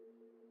would be good.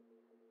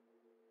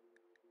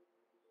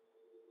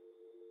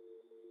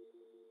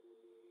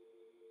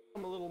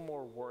 I'm a little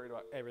more worried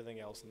about everything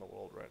else in the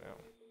world right now.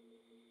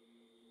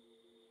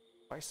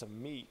 Buy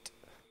some meat.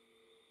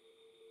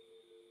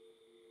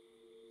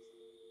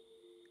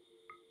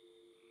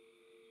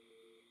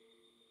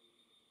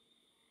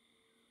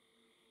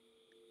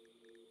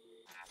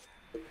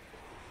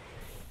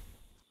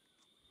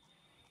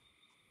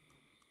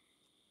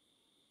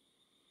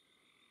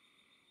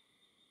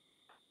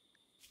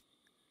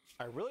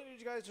 I really need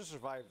you guys to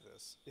survive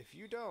this. If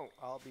you don't,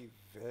 I'll be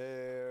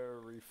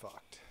very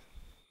fucked.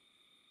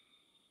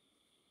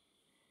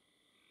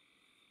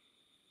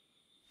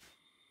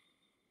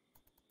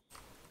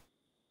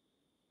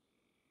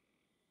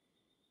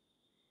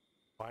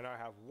 Why not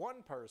have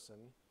one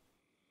person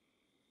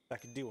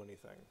that can do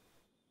anything?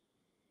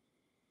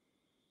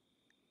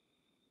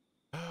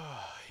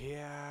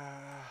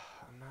 Yeah,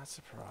 I'm not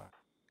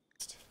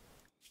surprised.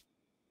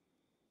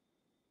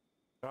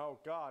 Oh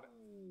God.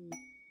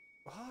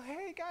 Oh,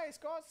 hey guys,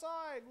 go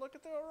outside. Look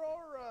at the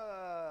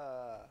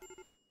aurora.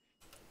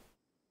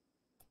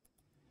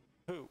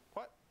 Who?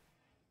 What?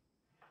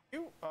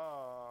 You?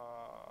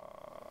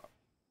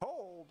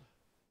 Cold.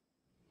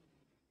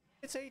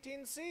 It's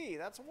 18C.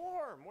 That's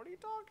warm. What are you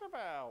talking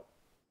about?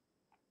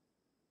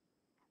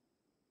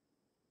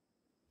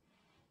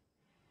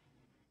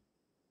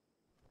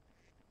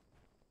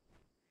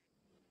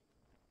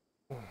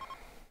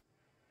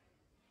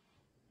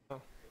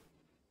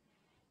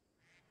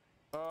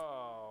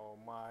 Oh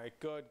my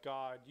good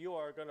God, you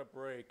are gonna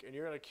break and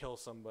you're gonna kill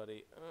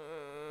somebody.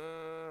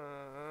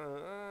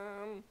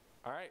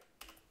 Alright.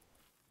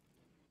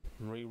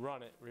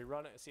 Rerun it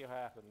and see what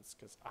happens,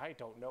 because I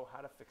don't know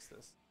how to fix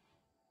this.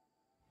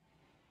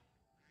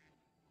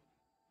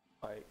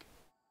 Like,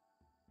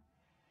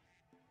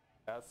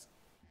 that's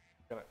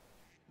gonna,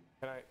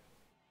 can I,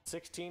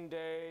 16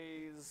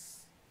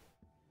 days,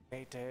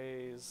 8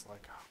 days,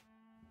 like, oh.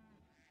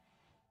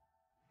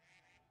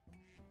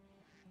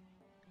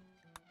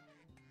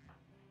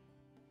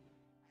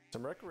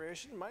 Some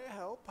recreation might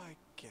help, I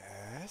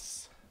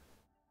guess.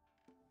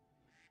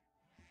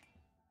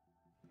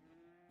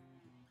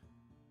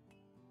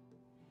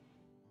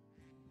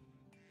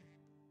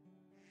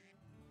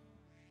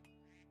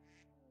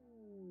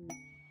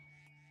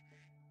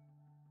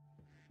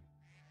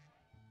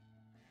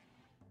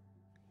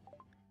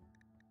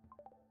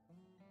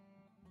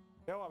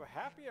 No, I'm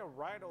happy a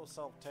Rhino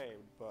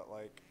self-tamed, but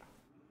like...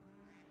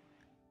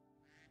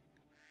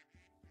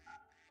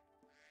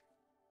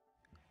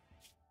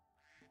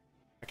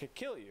 I could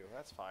kill you,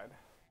 that's fine.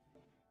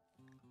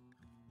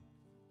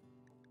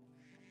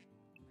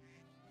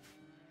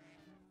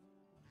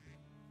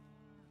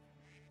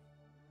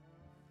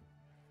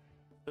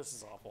 This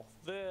is awful.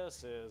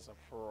 This is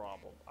a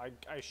problem.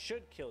 I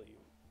should kill you.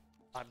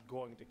 I'm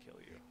going to kill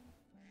you.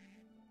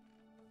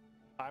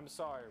 I'm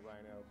sorry,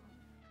 Rhino.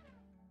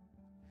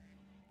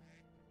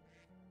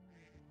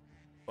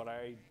 but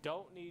I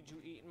don't need you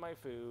eating my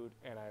food,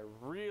 and I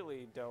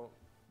really don't.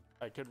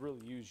 I could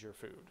really use your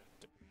food.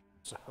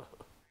 So.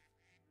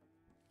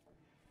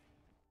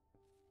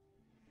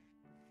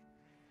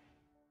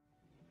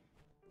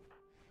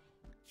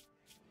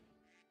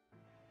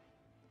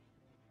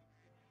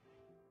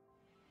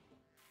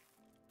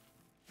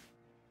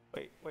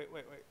 Wait.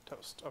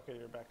 Toast. Okay,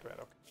 you're back to bed.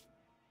 Okay.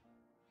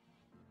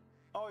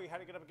 Oh, you had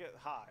to get up and get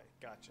high.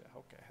 Gotcha.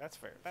 Okay, that's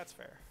fair. That's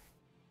fair.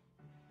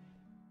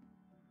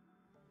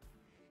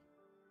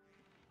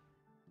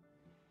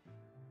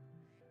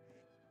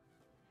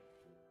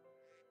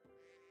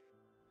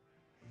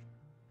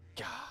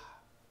 Yeah.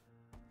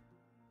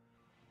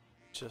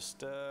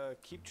 Just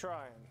keep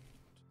trying.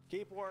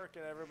 Keep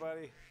working,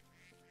 everybody.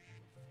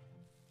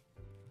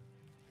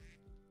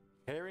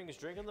 Herring is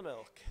drinking the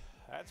milk.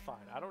 That's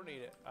fine. I don't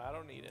need it. I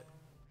don't need it.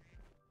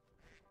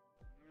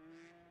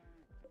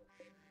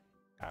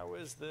 How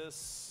is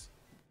this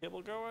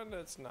kibble going?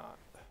 It's not.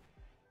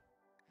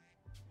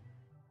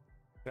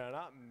 Can I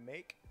not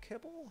make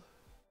kibble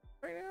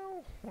right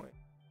now? Wait.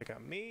 I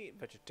got meat,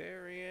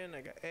 vegetarian,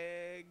 I got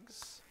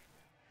eggs.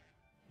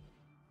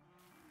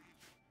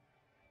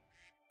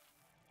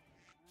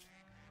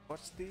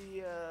 What's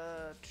the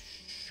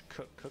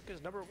cook? Cook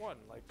is number one.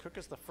 Like, cook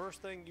is the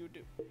first thing you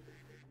do.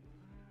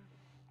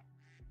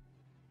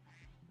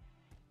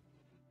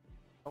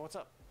 Oh, what's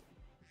up?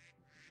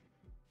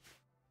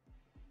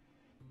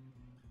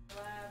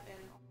 Lab and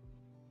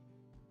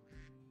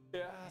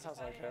yeah, sounds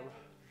like him.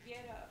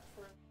 Get up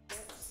for to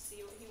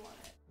see what he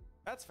wanted.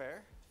 That's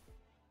fair.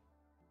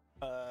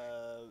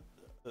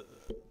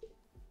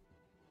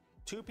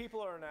 Two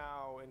people are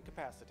now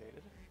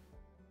incapacitated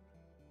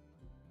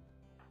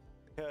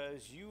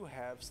because you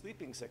have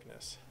sleeping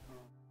sickness,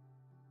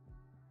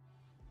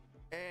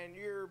 and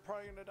you're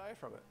probably gonna die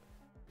from it.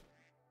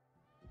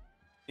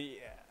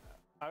 Yeah,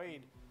 I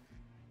mean,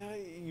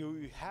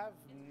 you have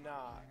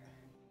not.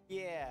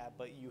 Yeah,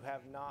 but you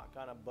have not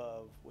gone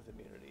above with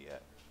immunity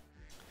yet.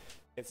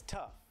 It's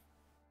tough.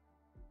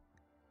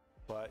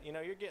 But, you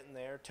know, you're getting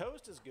there.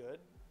 Toast is good.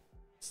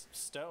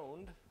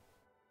 Stoned.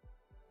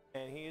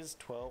 And he's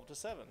 12 to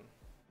 7.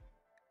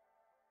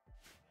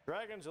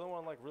 Dragon's the only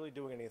one, like, really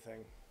doing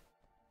anything.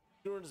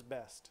 Doing his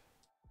best.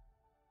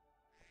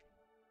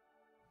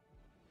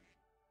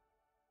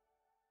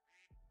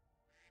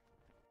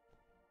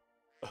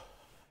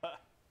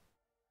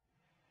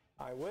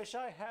 I wish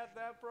I had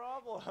that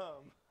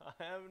problem. I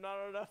have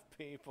not enough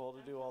people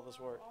to do all this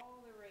work.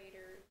 All the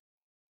raiders.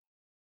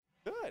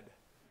 Good.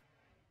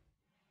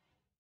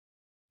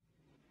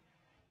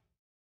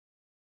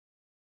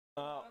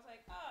 I was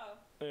like, oh.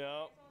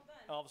 Yeah. It's all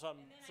done. All of a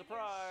sudden, And then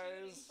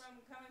surprise.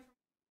 coming from.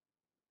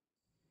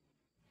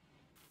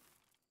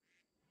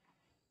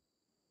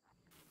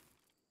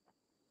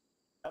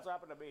 That's what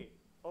happened to me.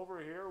 Over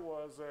here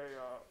was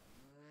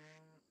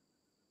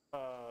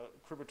a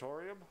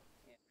crematorium.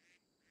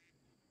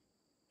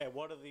 And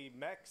one of the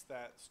mechs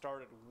that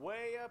started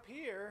way up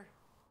here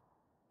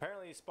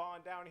apparently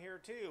spawned down here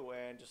too,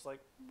 and just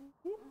like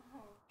whoop,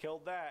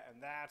 killed that, and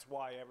that's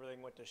why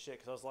everything went to shit.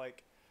 Because I was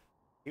like,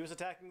 he was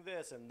attacking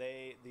this, and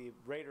the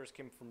raiders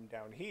came from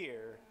down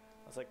here.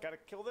 I was like, gotta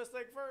kill this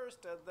thing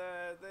first, and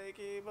then they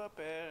came up,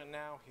 and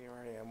now here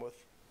I am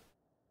with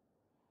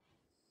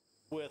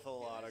a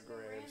lot of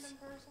graves.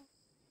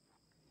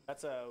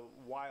 That's a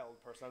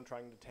wild person I'm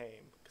trying to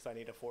tame because I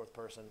need a fourth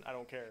person. I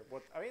don't care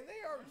what. I mean,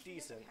 they are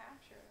decent.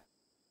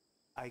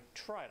 I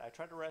tried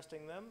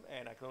arresting them,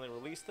 and I can only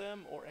release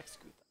them or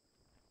execute them.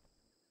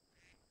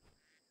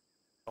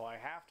 So I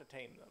have to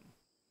tame them.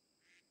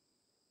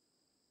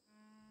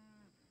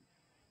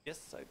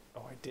 Yes, I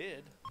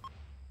did.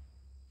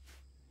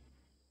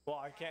 Well,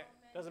 I can't.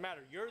 Doesn't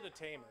matter. You're the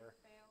tamer.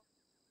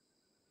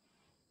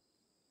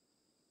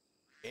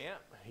 Yeah,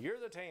 you're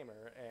the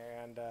tamer,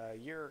 and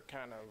you're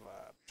kind of,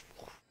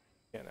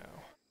 you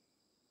know.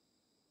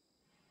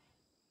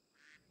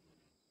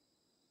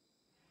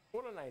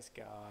 What a nice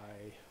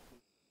guy.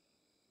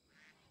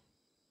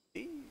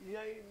 Yeah, you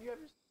have your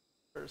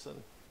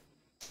person.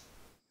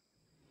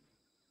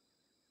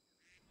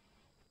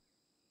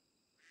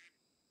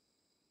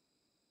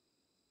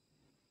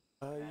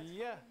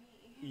 Yeah.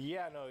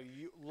 Yeah, no,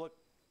 you look,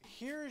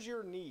 here's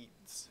your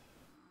needs.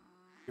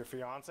 Your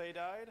fiance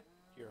died,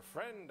 your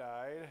friend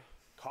died,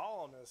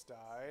 colonist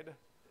died.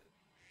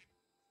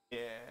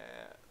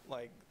 Yeah,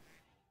 like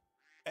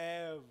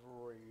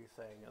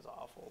everything is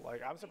awful.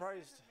 Like, I'm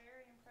surprised.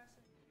 Very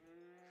impressive.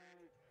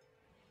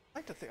 I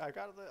like to think I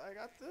got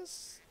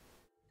this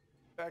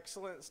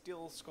excellent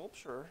steel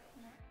sculpture.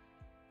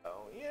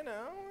 Oh, you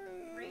know.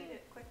 Read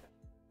it quick.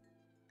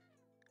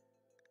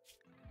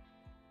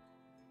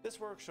 This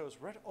work shows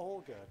Red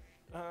Olga,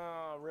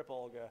 Rip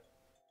Olga,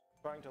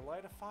 trying to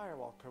light a fire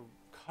while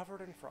covered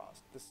in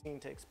frost. The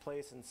scene takes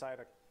place inside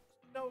a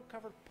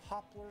snow-covered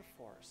poplar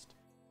forest.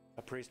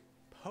 A priest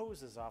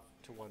poses off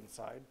to one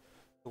side.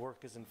 The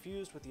work is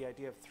infused with the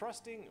idea of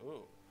thrusting,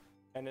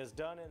 and is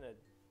done in a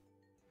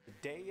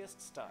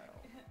deist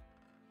style.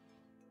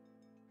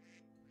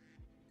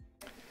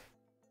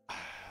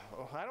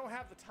 I don't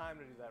have the time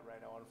to do that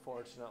right now,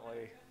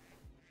 unfortunately.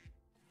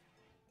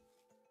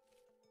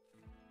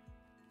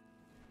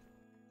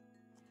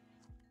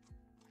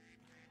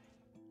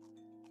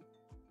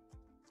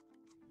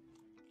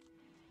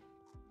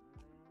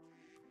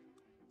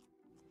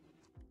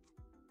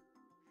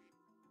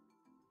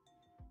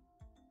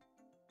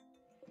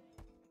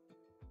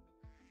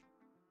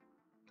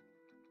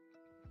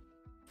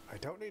 I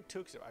don't need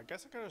Tuxedo. I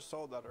guess I could have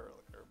sold that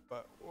earlier,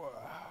 but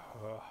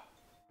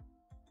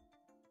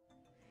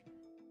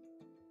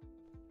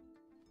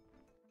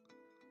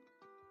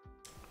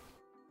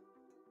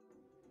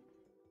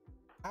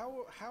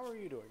how are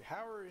you doing?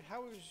 How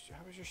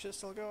is your shit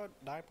still going?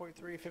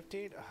 9.3,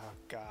 15? Oh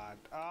god.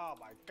 Oh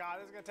my god,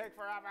 this is gonna take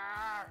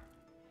forever!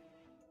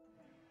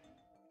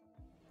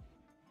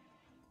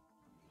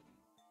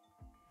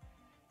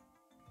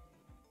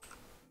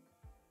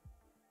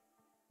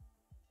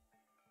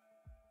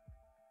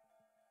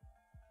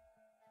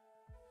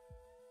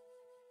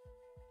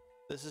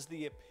 This is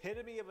the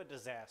epitome of a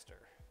disaster.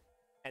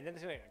 And then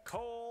it's gonna get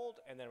cold,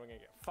 and then we're gonna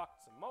get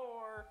fucked some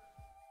more.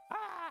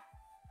 Ah!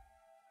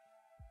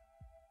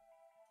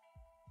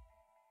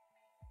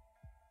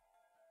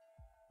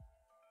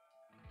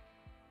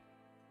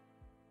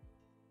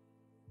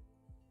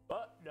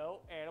 But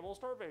no, animal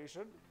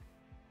starvation.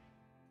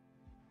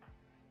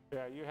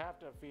 Yeah, you have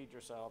to feed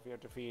yourself. You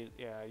have to feed,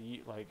 yeah,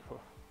 you like,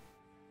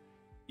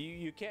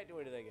 you can't do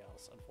anything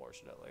else,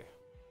 unfortunately.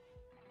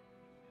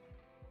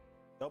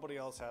 Nobody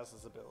else has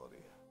this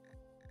ability.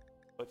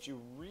 But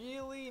you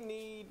really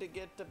need to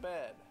get to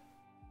bed.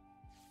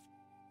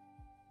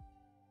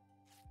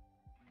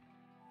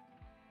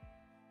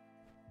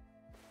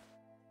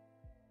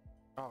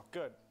 Oh,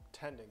 good.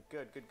 Tending.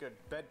 Good.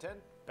 Bed 10?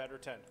 Better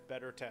 10.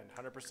 Better 10.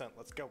 100%.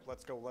 Let's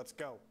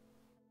go.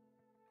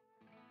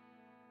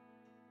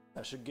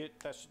 That should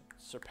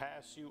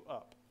surpass you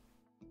up.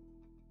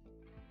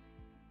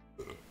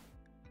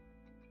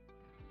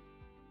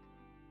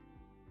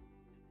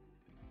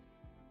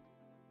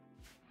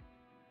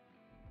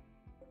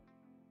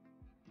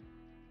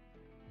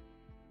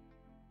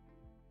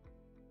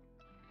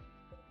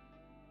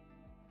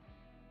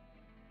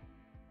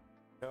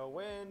 No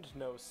wind,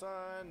 no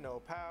sun, no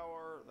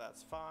power,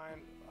 that's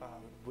fine.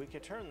 We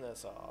could turn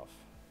this off.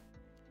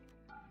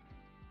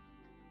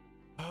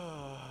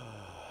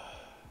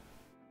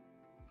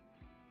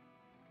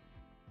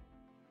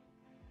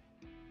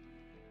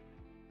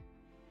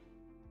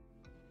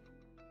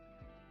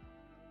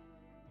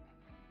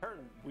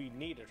 We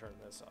need to turn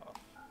this off.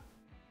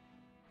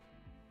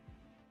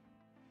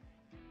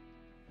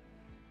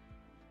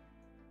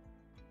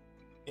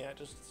 Yeah,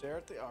 just stare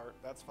at the art,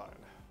 that's fine.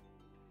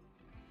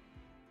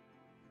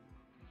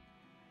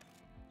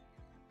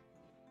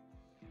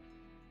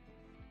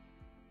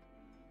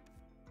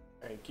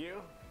 Thank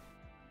you.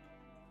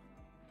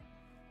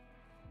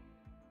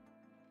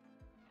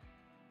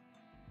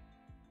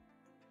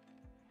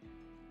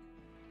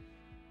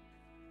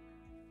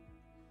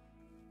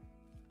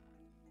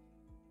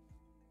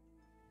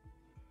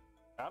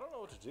 I don't know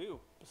what to do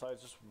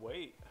besides just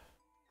wait.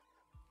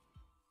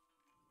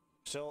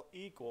 Still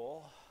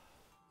equal.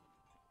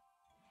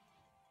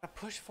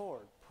 Push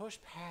forward, push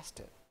past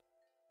it.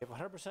 You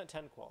have 100%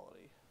 10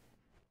 quality.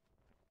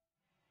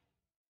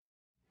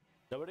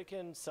 Nobody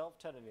can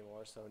self-10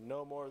 anymore, so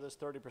no more of this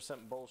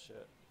 30%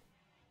 bullshit.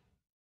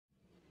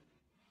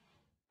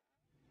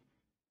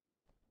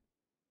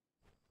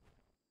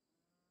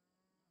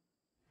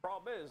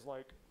 Problem is,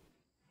 like,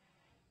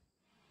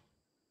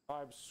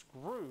 I'm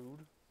screwed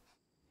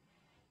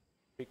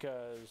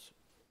because,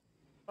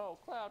 oh,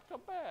 Cloud,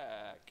 come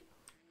back.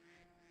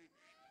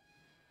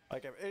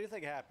 Like, if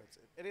anything happens,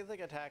 if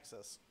anything attacks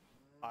us,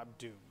 I'm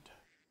doomed.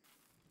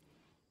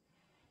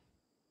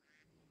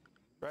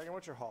 Dragon,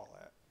 what's your haul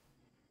at?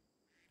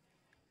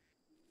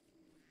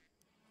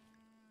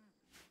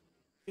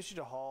 Get you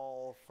to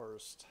haul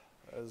first,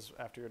 as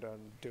after you're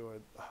done doing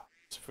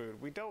food.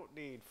 We don't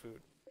need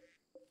food.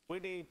 We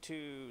need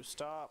to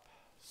stop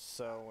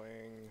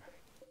sewing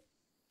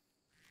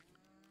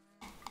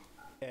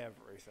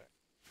everything.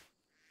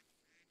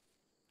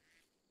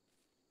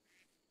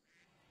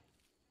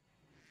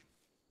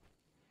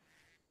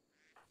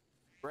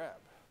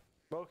 Grab.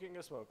 Smoking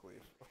a smoke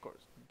leaf, of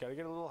course. Gotta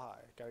get a little high.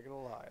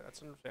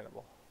 That's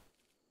understandable.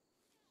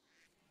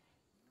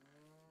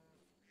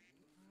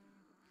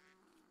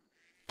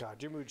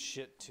 God, your mood's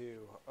shit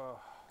too. Ugh.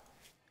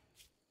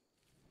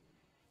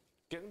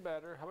 Getting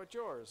better. How about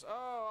yours?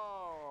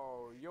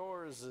 Oh,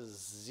 yours is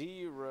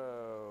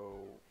 0.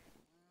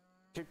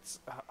 It's,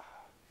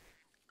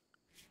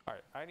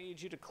 Alright, I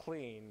need you to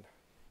clean,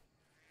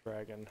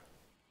 Dragon.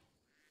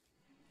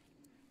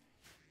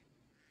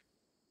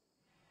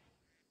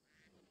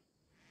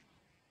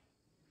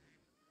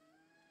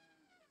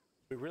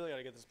 We really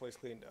gotta get this place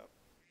cleaned up.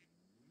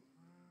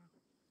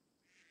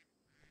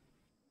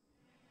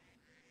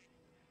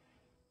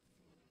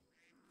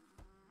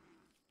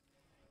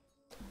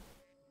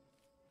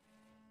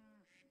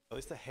 At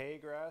least the hay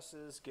grass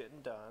is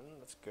getting done.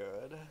 That's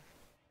good.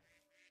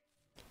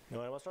 No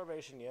animal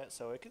starvation yet,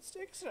 so it can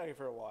stay steady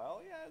for a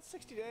while. Yeah, it's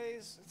 60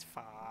 days. It's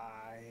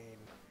fine.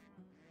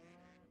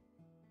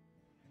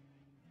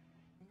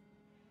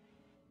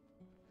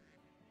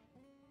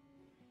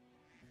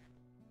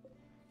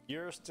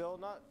 You're still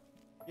not...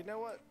 You know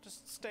what?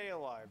 Just stay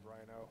alive,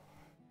 Rhino.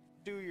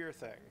 Do your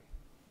thing.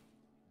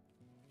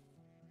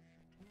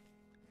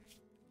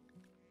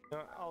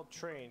 I'll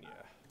train you.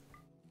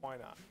 Why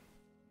not?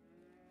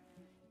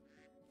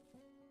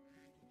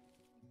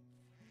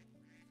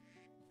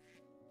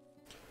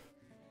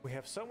 We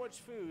have so much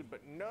food,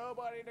 but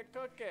nobody to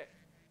cook it.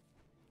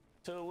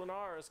 Till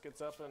Lunaris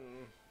gets up and,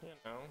 you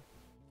know.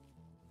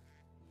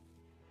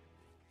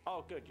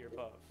 Oh, good, you're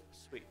above.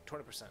 Sweet,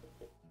 20%.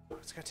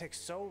 It's gonna take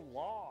so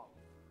long.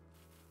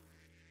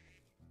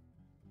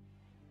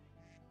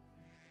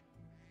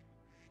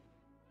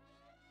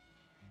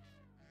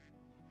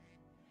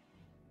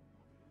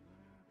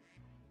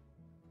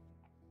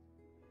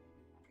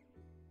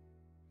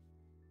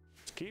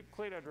 Keep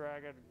clean,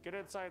 dragon. Get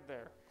inside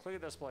there. Clean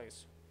this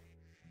place.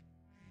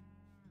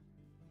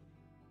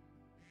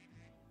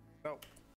 Nope.